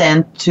are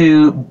sent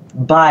to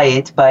buy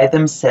it by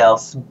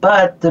themselves.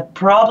 But the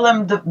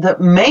problem, the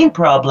main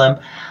problem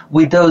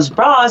with those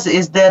bras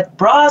is that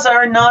bras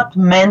are not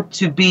meant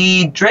to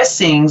be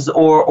dressings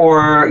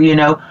or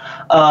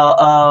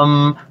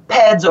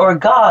pads or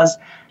gauze.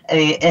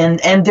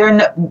 And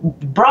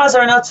bras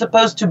are not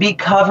supposed to be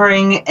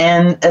covering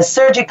a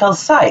surgical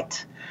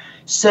site.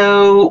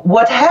 So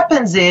what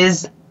happens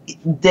is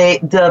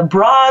the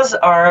bras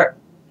are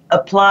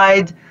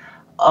applied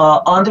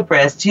on the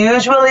breast,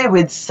 usually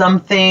with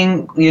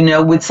something,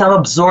 with some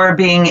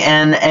absorbing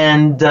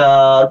and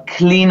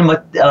clean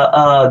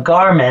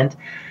garment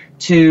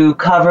to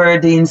cover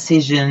the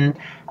incision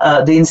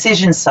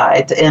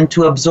site and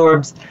to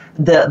absorb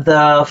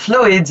the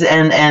fluids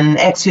and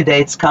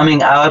exudates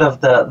coming out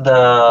of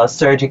the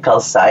surgical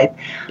site.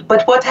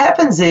 But what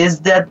happens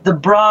is that the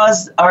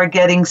bras are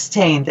getting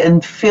stained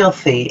and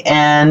filthy,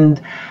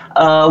 and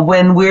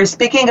when we're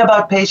speaking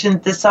about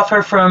patients that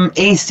suffer from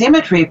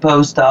asymmetry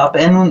post-op,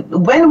 and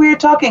when we're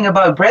talking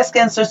about breast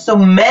cancer, so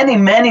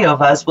many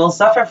of us will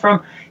suffer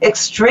from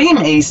extreme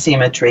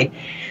asymmetry.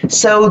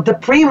 So the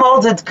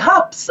pre-molded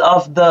cups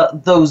of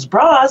those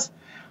bras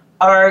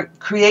are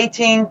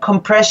creating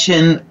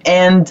compression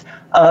and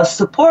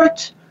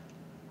support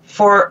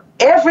for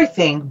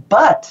everything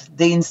but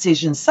the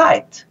incision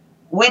site,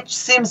 which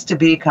seems to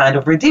be kind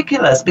of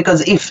ridiculous,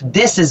 because if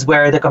this is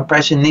where the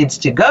compression needs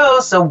to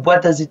go, so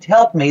what does it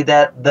help me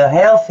that the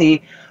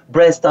healthy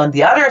breast on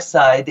the other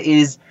side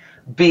is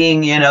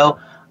being,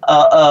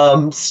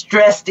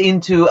 stressed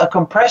into a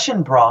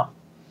compression bra?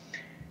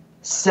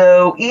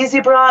 So Easy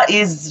Bra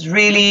is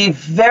really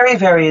very,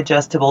 very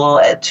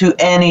adjustable to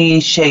any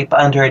shape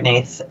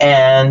underneath.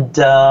 And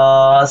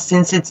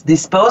since it's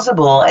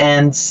disposable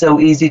and so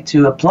easy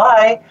to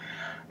apply,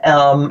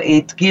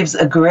 it gives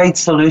a great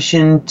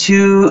solution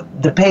to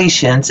the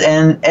patients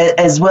and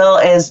as well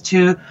as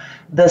to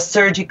the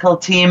surgical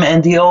team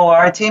and the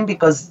OR team,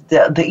 because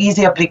the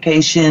easy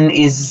application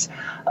is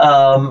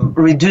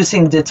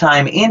reducing the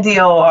time in the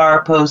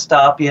OR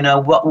post-op.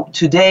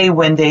 Today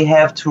when they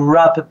have to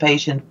wrap a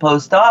patient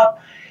post-op,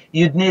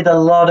 you'd need a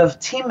lot of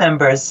team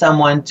members,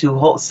 someone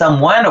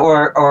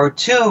or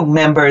two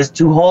members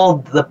to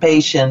hold the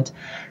patient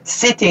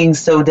sitting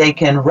so they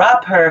can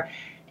wrap her.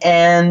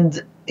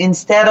 And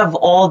instead of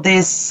all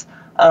this,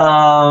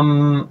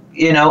 of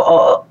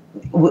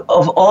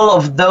all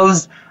of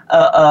those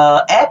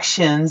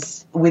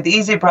actions with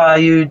Easy Bra,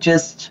 you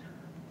just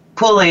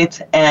pull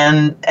it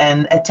and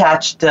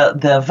attach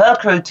the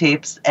Velcro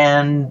tips,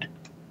 and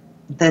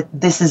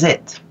this is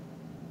it.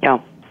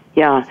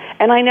 Yeah.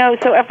 And I know,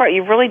 so Efrat,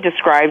 you've really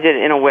described it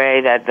in a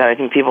way that I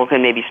think people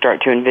can maybe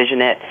start to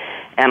envision it.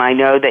 And I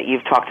know that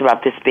you've talked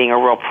about this being a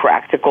real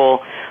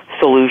practical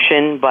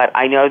solution, but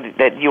I know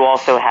that you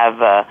also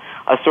have a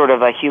sort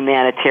of a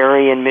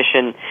humanitarian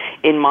mission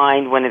in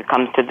mind when it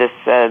comes to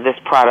this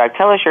product.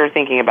 Tell us your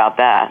thinking about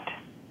that.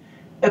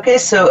 Okay,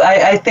 so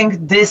I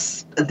think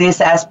this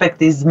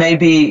aspect is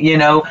maybe,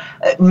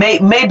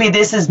 maybe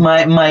this is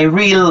my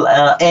real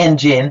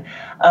engine,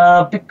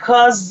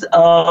 because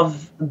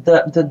of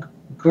the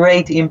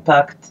great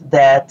impact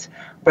that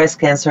breast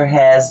cancer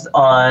has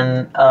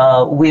on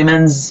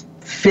women's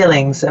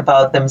feelings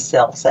about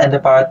themselves and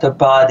about their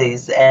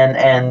bodies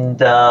and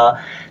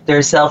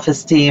their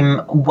self-esteem.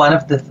 One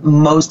of the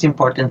most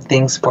important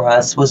things for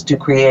us was to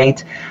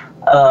create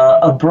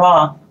a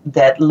bra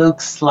that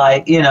looks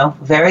like,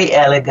 very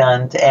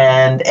elegant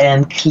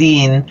and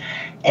clean,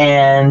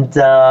 and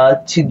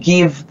to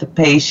give the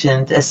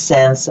patient a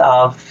sense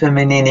of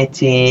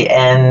femininity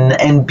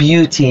and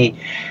beauty,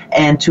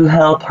 and to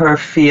help her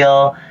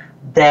feel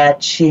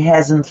that she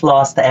hasn't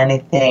lost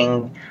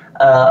anything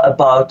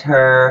about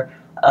her,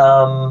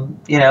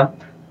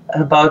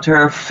 about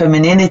her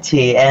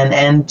femininity,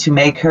 and to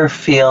make her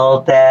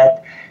feel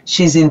that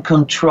she's in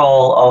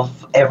control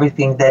of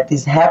everything that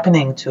is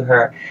happening to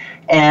her.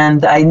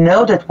 And I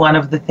know that one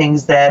of the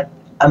things that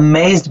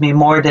amazed me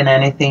more than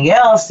anything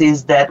else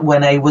is that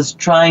when I was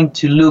trying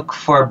to look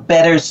for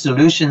better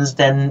solutions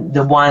than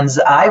the ones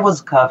I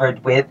was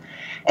covered with,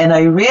 and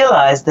I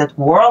realized that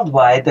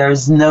worldwide there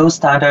is no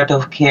standard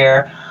of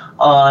care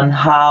on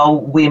how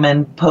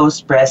women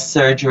post-breast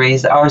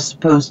surgeries are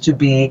supposed to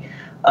be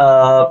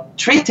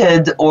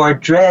treated or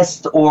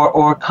dressed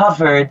or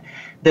covered,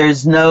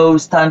 There's no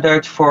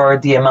standard for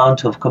the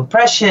amount of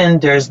compression.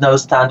 There's no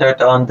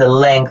standard on the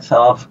length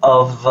of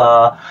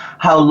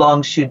how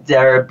long should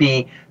there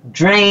be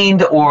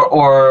drained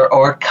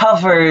or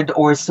covered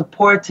or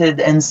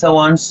supported and so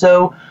on.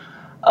 So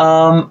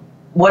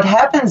what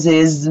happens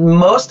is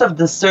most of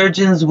the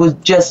surgeons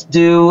would just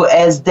do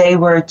as they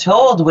were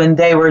told when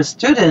they were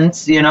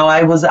students.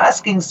 I was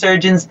asking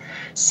surgeons,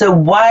 so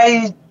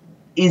why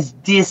is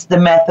this the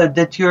method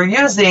that you're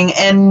using?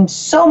 And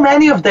so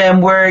many of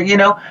them were,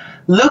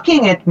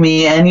 looking at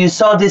me, and you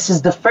saw this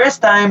is the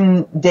first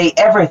time they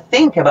ever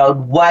think about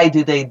why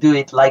do they do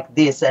it like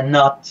this and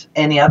not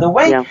any other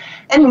way. Yeah.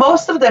 And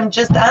most of them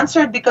just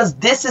answered because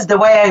this is the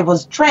way I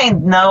was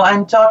trained. Now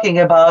I'm talking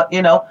about,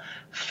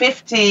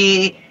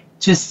 50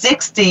 to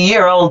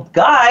 60-year-old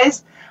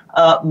guys,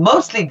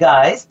 mostly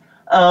guys,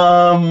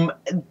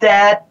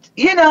 that,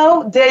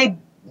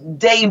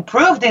 they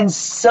improved in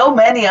so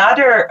many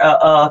other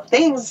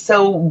things.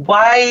 So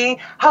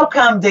how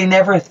come they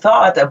never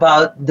thought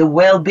about the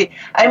well-being?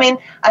 I mean,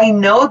 I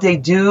know they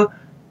do.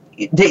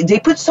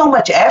 They put so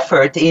much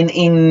effort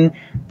in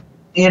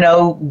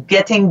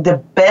getting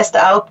the best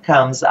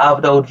outcomes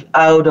out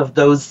of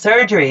those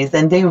surgeries,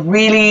 and they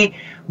really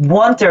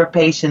want their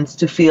patients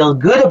to feel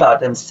good about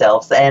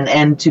themselves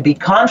and to be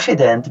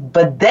confident.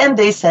 But then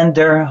they send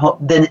them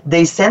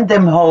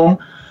home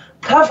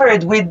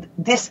covered with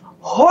this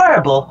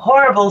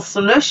horrible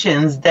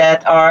solutions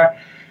that are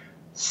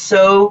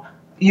so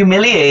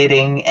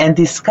humiliating and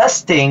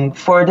disgusting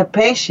for the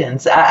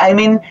patients. I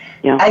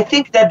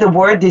think that the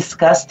word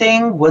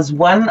disgusting was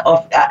one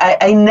of,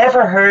 I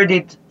never heard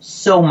it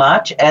so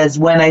much as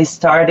when I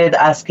started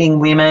asking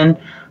women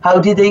how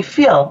did they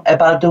feel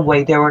about the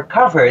way they were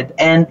covered.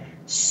 And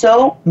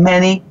so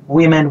many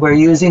women were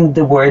using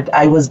the word,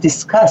 I was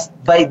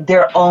disgusted by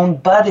their own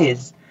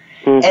bodies.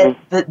 Mm-hmm.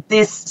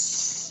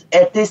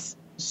 At this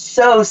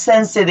so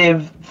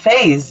sensitive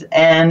phase,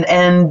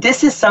 and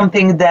this is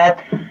something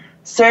that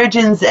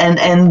surgeons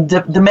and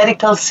the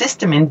medical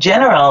system in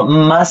general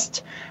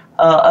must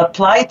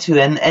apply to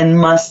and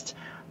must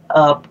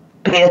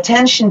pay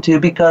attention to,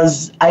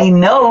 because I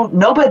know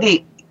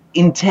nobody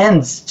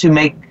intends to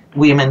make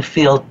women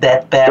feel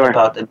that bad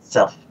about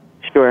themselves.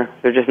 Sure,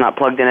 they're just not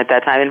plugged in at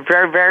that time. And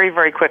very, very,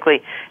 very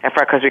quickly,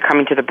 Efrat, because we're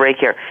coming to the break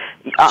here,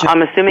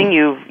 I'm assuming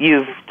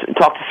you've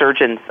talked to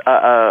surgeons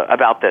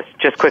about this.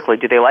 Just quickly,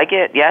 do they like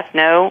it? Yes,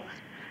 no?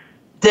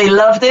 They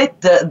loved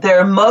it.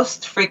 Their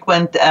most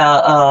frequent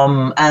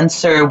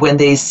answer when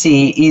they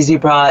see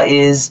EasyBra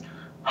is,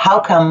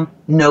 how come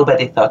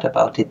nobody thought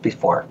about it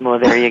before? Well,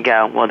 there you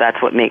go. Well, that's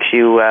what makes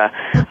you a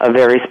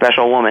very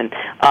special woman.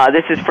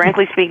 This is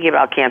Frankly Speaking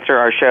About Cancer.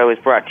 Our show is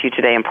brought to you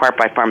today in part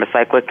by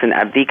Pharmacyclics and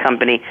AbbVie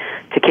Company,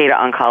 Takeda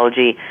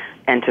Oncology,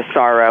 and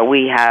Tesaro.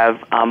 We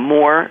have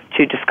more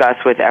to discuss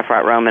with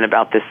Efrat Roman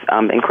about this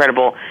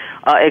incredible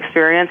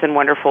experience and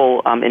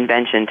wonderful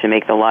invention to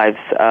make the lives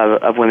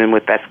of women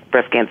with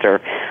breast cancer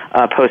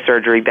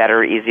post-surgery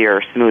better,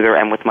 easier, smoother,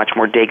 and with much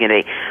more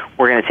dignity.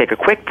 We're going to take a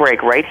quick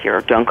break right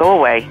here. Don't go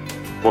away.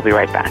 We'll be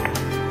right back.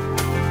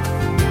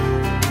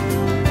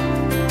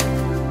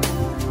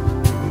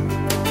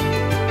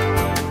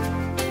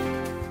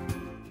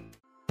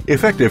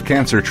 Effective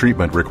cancer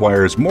treatment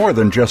requires more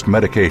than just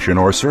medication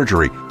or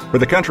surgery. For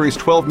the country's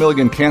 12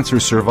 million cancer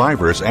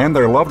survivors and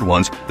their loved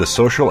ones, the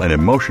social and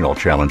emotional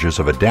challenges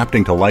of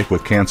adapting to life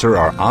with cancer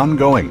are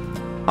ongoing.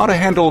 How to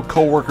handle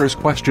coworkers'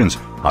 questions,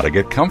 how to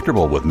get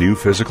comfortable with new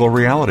physical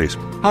realities,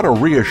 how to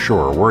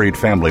reassure worried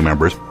family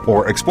members,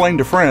 or explain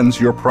to friends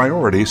your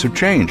priorities have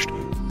changed.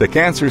 The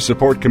Cancer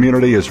Support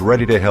Community is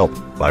ready to help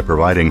by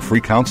providing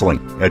free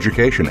counseling,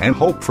 education, and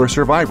hope for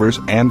survivors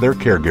and their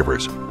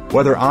caregivers.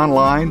 Whether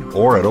online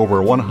or at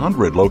over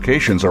 100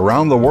 locations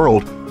around the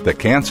world, the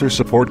Cancer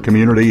Support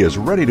Community is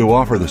ready to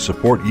offer the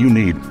support you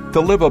need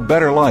to live a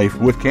better life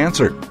with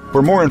cancer.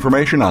 For more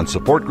information on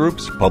support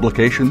groups,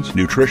 publications,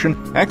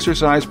 nutrition,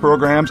 exercise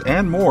programs,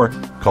 and more,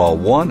 call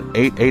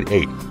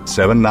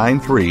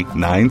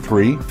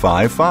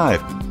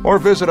 1-888-793-9355 or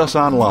visit us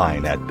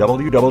online at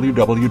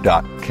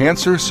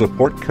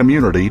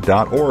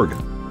www.cancersupportcommunity.org.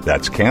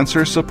 That's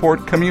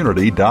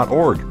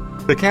cancersupportcommunity.org.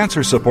 The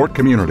Cancer Support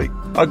Community,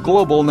 a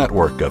global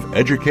network of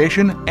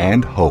education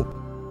and hope.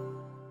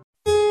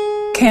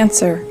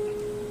 Cancer.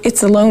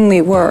 It's a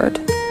lonely word.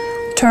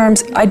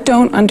 Terms I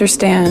don't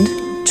understand.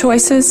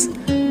 Choices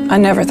I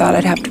never thought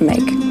I'd have to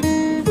make.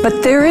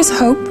 But there is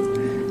hope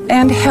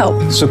and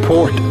help.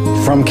 Support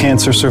from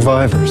cancer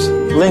survivors.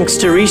 Links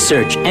to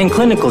research and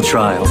clinical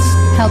trials.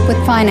 Help with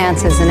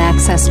finances and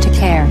access to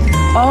care.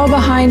 All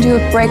behind you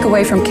at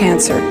Breakaway from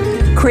Cancer.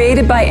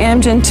 Created by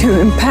Amgen to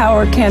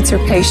empower cancer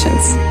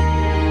patients.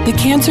 The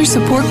Cancer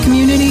Support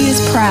Community is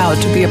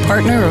proud to be a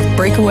partner of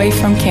Breakaway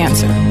from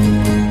Cancer.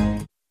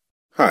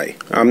 Hi,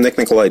 I'm Nick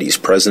Nicolaides,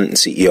 President and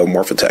CEO of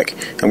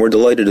Morphotek, and we're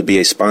delighted to be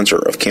a sponsor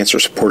of Cancer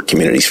Support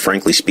Community's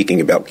Frankly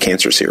Speaking About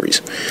Cancer series.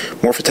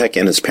 Morphotek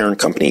and its parent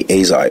company,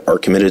 Eisai, are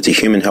committed to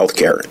human health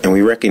care, and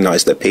we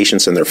recognize that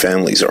patients and their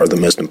families are the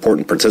most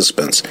important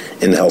participants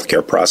in the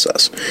healthcare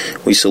process.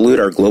 We salute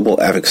our global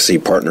advocacy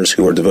partners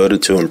who are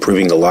devoted to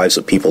improving the lives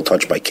of people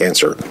touched by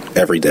cancer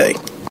every day.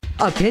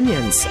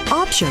 Opinions,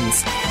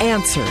 options,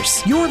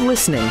 answers. You're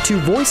listening to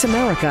Voice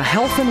America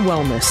Health and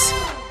Wellness.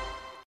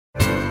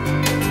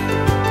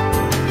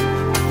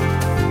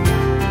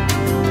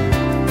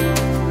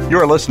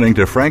 You're listening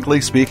to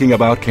Frankly Speaking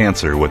About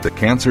Cancer with the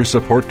Cancer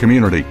Support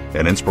Community,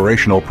 an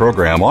inspirational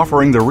program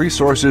offering the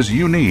resources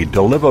you need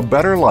to live a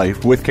better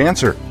life with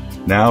cancer.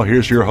 Now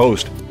here's your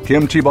host,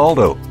 Kim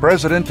Thiboldeaux,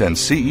 President and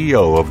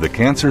CEO of the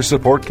Cancer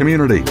Support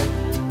Community.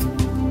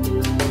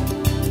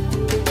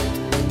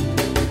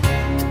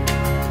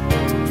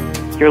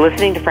 You're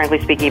listening to Frankly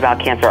Speaking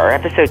About Cancer. Our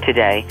episode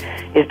today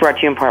is brought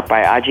to you in part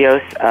by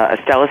Agios,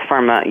 Astellas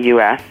Pharma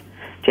US,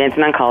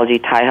 Janssen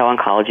Oncology, Taiho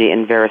Oncology,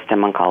 and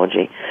Verastem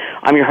Oncology.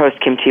 I'm your host,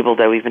 Kim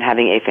Thiboldeaux. We've been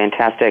having a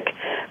fantastic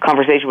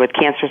conversation with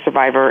cancer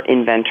survivor,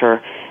 inventor,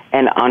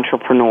 and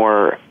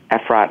entrepreneur,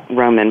 Efrat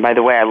Roman. By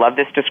the way, I love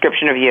this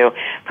description of you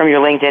from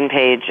your LinkedIn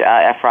page,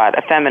 Efrat,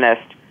 a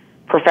feminist,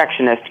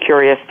 perfectionist,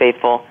 curious,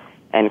 faithful,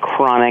 and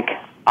chronic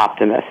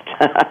optimist.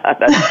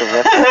 That's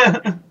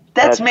terrific.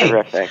 That's me.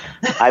 Terrific.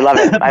 I love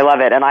it. I love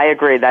it. And I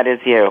agree. That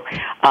is you.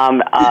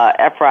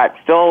 Efrat,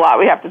 still a lot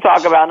we have to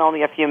talk about and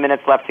only a few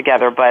minutes left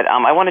together. But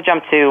I want to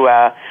jump to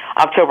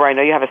October. I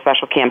know you have a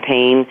special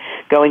campaign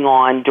going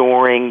on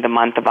during the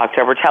month of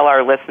October. Tell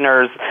our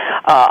listeners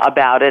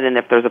about it and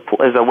if there's a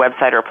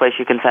website or a place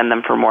you can send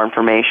them for more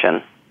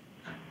information.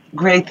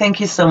 Great. Thank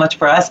you so much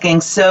for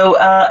asking. So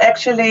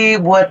actually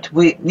what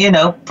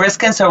breast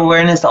cancer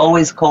awareness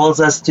always calls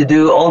us to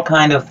do all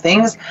kind of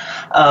things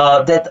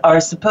that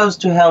are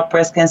supposed to help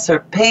breast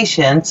cancer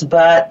patients,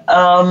 but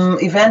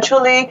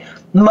eventually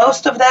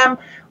most of them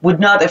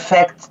would not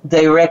affect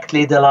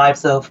directly the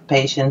lives of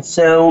patients.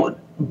 So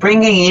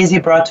bringing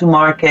EasyBra to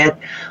market,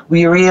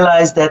 we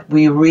realized that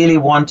we really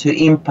want to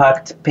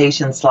impact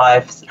patients'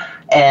 lives,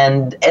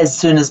 and as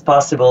soon as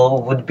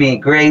possible would be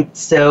great.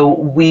 So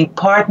we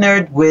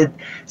partnered with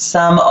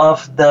some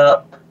of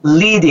the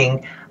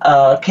leading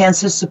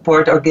cancer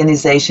support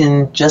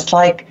organizations, just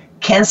like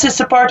Cancer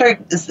Support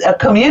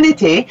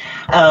Community,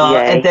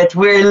 that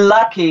we're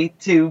lucky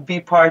to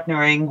be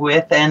partnering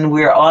with, and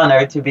we're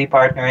honored to be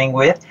partnering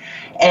with.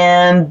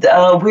 And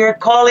we're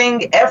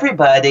calling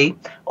everybody,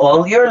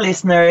 all your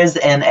listeners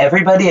and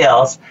everybody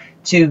else,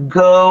 to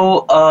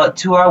go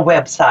to our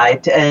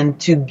website and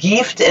to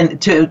gift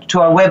and to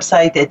our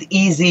website at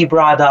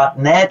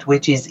easybra.net,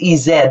 which is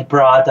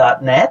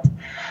ezbra.net,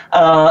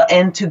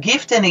 and to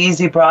gift an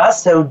EasyBra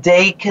so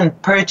they can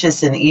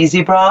purchase an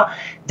EasyBra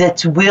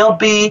that will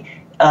be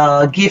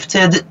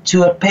gifted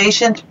to a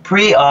patient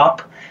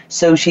pre-op,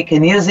 so she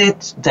can use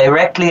it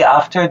directly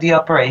after the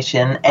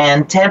operation,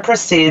 and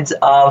 10%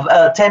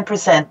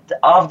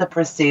 of the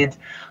proceeds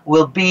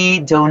will be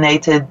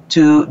donated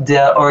to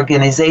the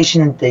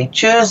organization they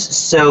choose.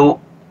 So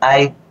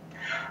I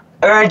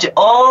urge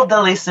all the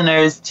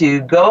listeners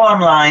to go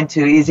online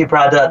to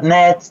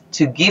easybra.net,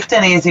 to gift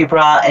an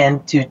EasyBra,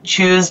 and to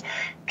choose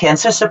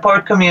Cancer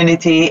Support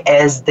Community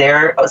as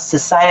their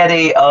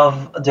society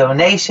of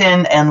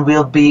donation, and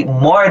we'll be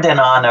more than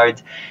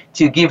honored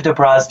to give the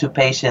bras to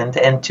patients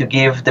and to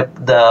give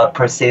the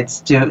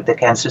proceeds to the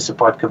Cancer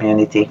Support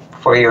Community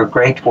for your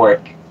great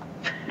work.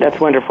 That's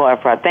wonderful,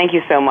 Efrat. Thank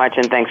you so much,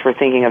 and thanks for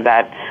thinking of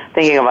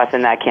us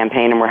in that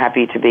campaign. And we're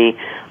happy to be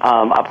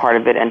a part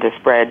of it and to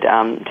spread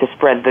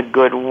the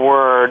good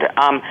word.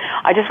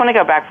 I just want to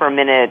go back for a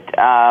minute,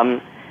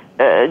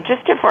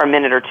 for a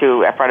minute or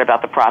two, Efrat,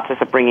 about the process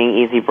of bringing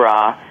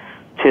EasyBra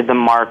to the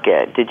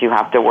market. Did you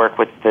have to work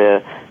with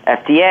the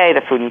FDA,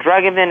 the Food and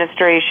Drug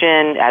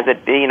Administration? Are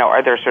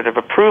there sort of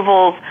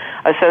approvals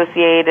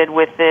associated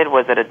with it?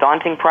 Was it a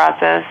daunting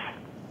process?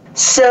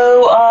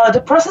 So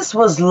the process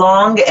was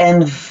long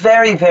and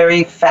very,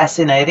 very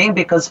fascinating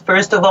because,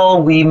 first of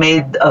all, we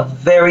made a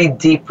very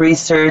deep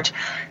research,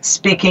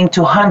 speaking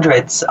to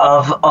hundreds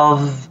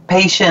of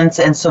patients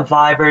and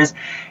survivors,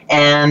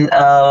 and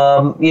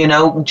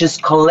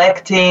just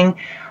collecting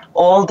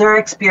all their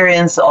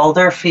experience, all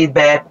their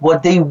feedback,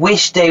 what they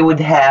wish they would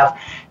have,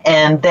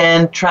 and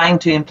then trying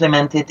to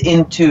implement it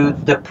into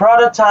the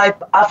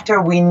prototype. After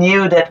we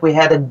knew that we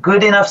had a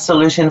good enough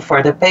solution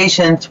for the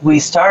patient, we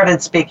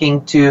started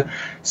speaking to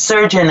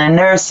surgeons and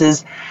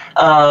nurses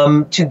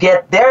to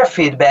get their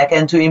feedback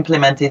and to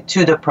implement it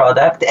to the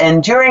product.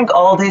 And during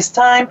all this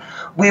time,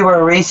 we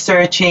were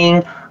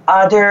researching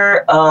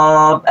other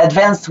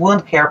advanced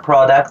wound care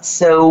products.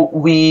 So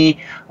we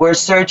were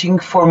searching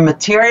for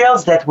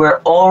materials that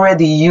were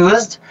already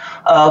used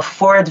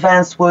for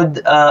advanced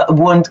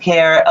wound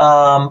care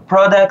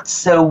products,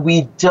 so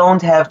we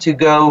don't have to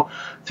go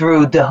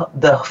through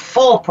the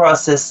full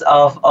process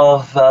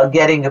of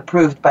getting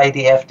approved by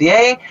the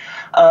FDA.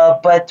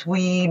 But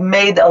we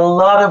made a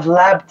lot of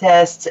lab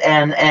tests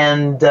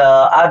and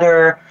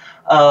other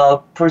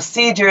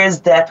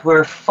procedures that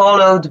were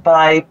followed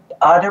by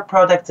other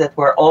products that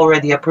were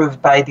already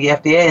approved by the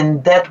FDA,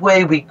 and that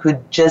way we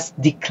could just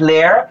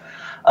declare.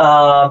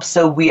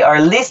 So we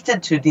are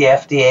listed to the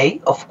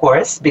FDA, of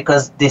course,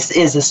 because this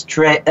is a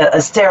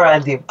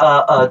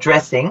sterile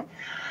dressing.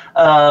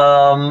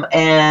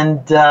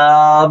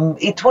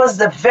 It was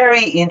a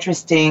very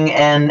interesting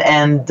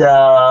and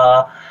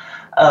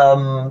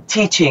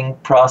teaching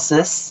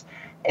process.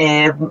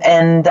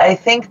 And I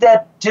think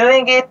that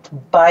doing it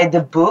by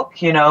the book,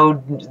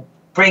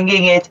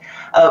 bringing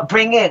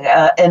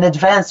an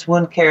advanced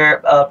wound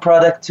care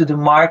product to the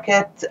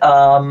market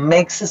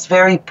makes us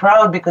very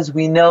proud, because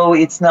we know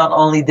it's not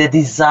only the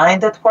design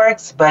that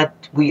works, but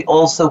we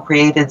also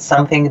created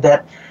something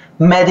that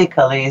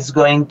medically is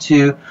going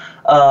to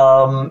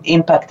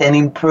impact and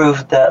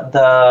improve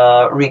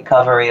the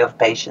recovery of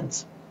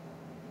patients.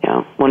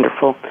 Yeah,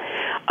 wonderful.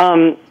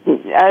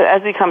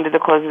 As we come to the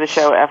close of the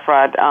show,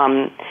 Efrat,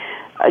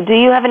 do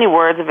you have any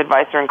words of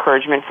advice or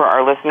encouragement for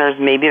our listeners?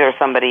 Maybe there's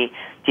somebody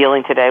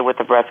dealing today with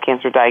a breast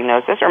cancer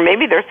diagnosis, or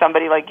maybe there's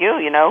somebody like you,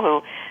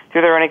 who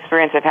through their own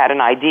experience have had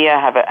an idea,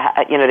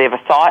 they have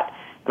a thought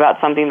about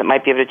something that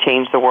might be able to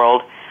change the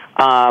world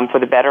for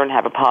the better and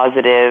have a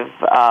positive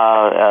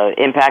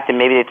impact, and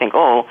maybe they think,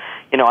 I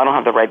don't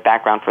have the right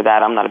background for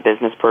that. I'm not a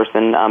business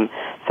person.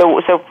 So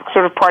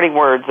sort of parting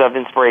words of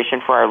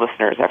inspiration for our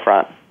listeners,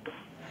 Efrat.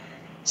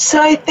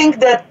 So I think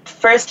that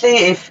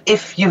firstly,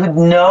 if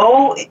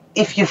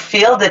you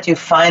feel that you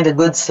find a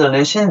good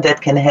solution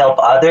that can help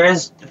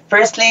others,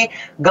 firstly,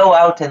 go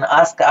out and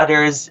ask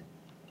others,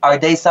 are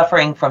they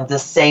suffering from the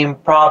same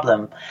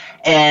problem?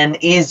 And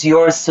is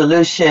your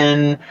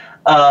solution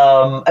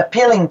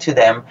appealing to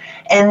them?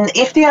 And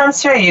if the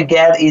answer you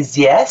get is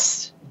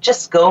yes,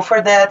 just go for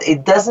that.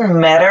 It doesn't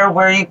matter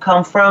where you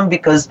come from,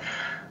 because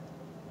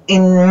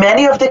in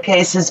many of the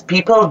cases,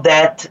 people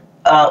that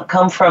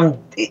come from,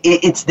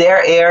 it's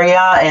their area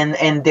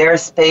and their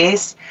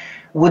space,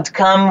 would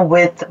come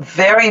with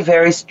very,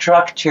 very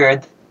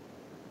structured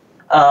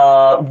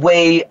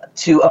way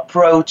to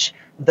approach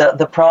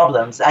the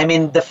problems. I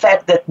mean, the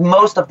fact that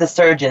most of the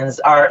surgeons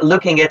are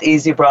looking at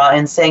EasyBra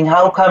and saying,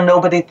 how come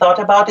nobody thought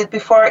about it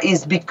before,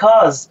 is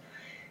because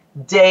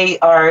they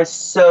are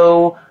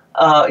so,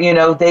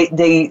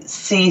 they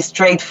see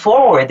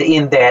straightforward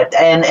in that,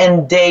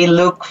 and they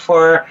look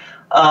for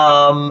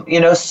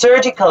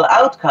surgical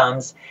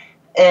outcomes.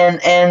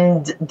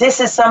 And this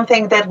is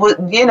something that would,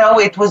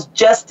 it was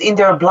just in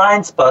their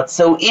blind spot.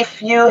 So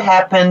if you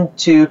happen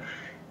to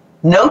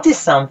notice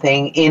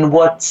something in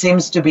what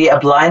seems to be a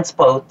blind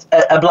spot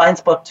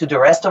to the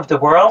rest of the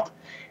world,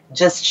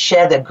 just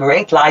shed a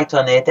great light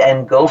on it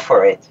and go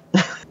for it.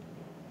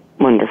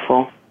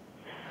 Wonderful.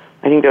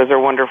 I think those are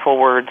wonderful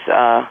words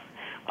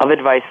of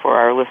advice for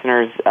our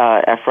listeners,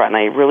 Efrat, and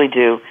I really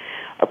do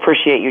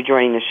appreciate you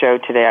joining the show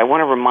today. I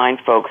want to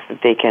remind folks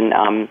that they can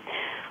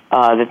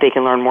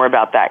learn more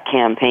about that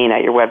campaign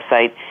at your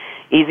website,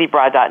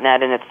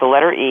 EasyBra.net, and it's the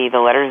letter E, the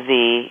letter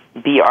Z,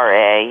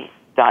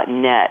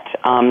 BRA.net.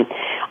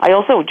 I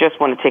also just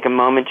want to take a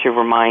moment to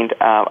remind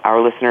our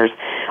listeners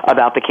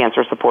about the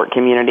cancer support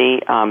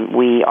community.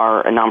 We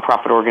are a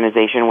nonprofit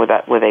organization with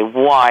a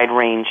wide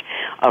range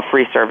of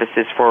free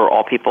services for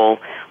all people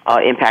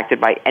impacted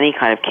by any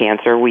kind of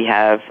cancer. We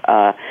have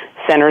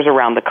centers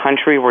around the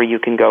country where you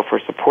can go for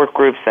support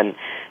groups and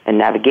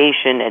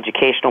navigation,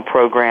 educational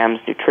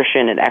programs,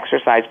 nutrition and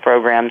exercise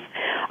programs.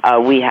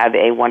 We have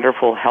a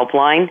wonderful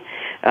helpline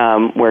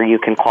where you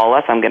can call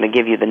us. I'm going to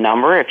give you the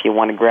number if you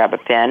want to grab a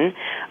pen.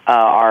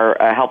 Our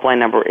helpline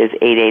number is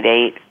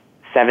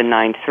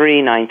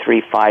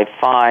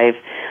 888-793-9355.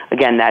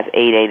 Again, that's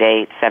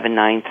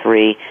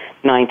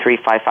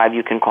 888-793-9355.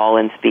 You can call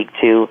and speak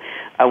to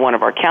one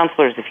of our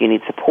counselors if you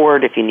need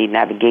support, if you need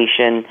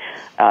navigation,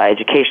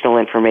 educational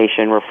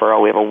information,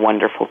 referral. We have a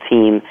wonderful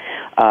team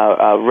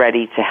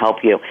ready to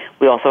help you.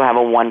 We also have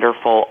a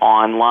wonderful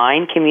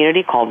online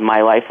community called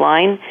My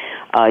Lifeline.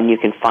 And you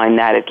can find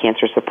that at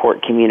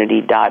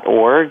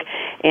cancersupportcommunity.org.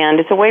 And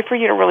it's a way for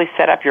you to really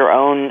set up your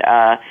own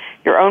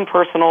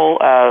personal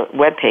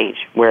web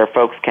page where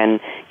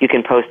you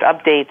can post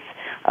updates,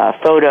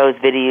 photos,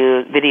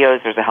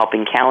 videos. There's a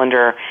helping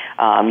calendar.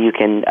 You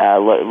can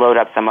load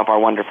up some of our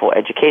wonderful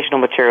educational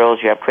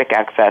materials. You have quick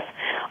access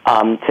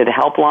to the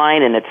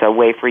helpline, and it's a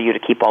way for you to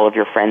keep all of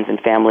your friends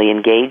and family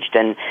engaged.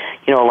 And,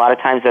 a lot of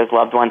times those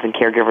loved ones and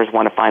caregivers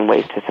want to find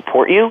ways to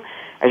support you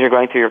as you're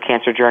going through your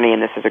cancer journey,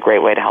 and this is a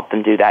great way to help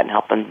them do that and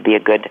help them be a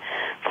good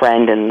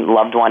friend and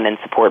loved one and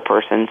support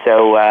person.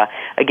 So,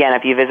 again,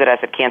 if you visit us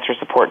at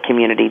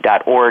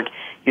cancersupportcommunity.org,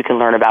 you can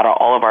learn about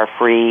all of our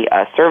free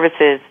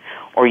services,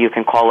 or you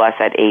can call us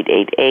at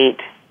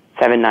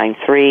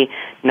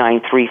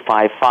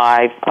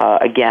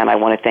 888-793-9355. Again, I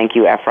want to thank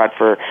you, Efrat,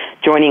 for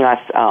joining us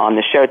on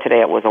the show today.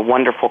 It was a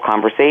wonderful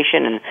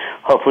conversation, and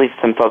hopefully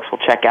some folks will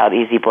check out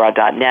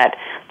EasyBra.net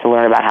to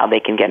learn about how they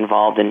can get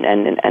involved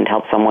and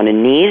help someone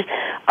in need.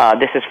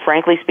 This is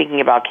Frankly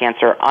Speaking About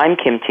Cancer. I'm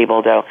Kim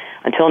Thiboldeaux.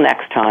 Until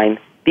next time,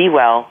 be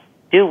well,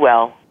 do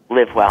well,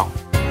 live well.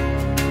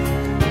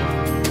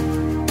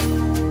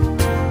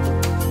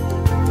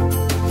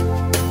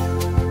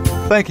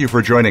 Thank you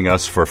for joining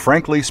us for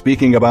Frankly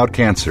Speaking About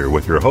Cancer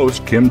with your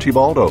host, Kim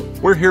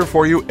Thibaldo. We're here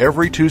for you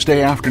every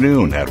Tuesday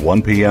afternoon at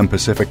 1 p.m.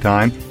 Pacific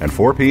Time and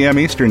 4 p.m.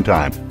 Eastern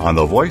Time on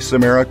the Voice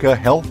America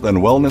Health and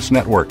Wellness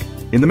Network.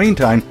 In the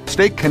meantime,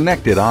 stay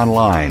connected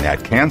online at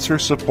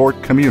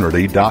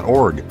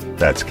cancersupportcommunity.org.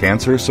 That's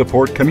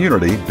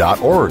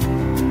cancersupportcommunity.org.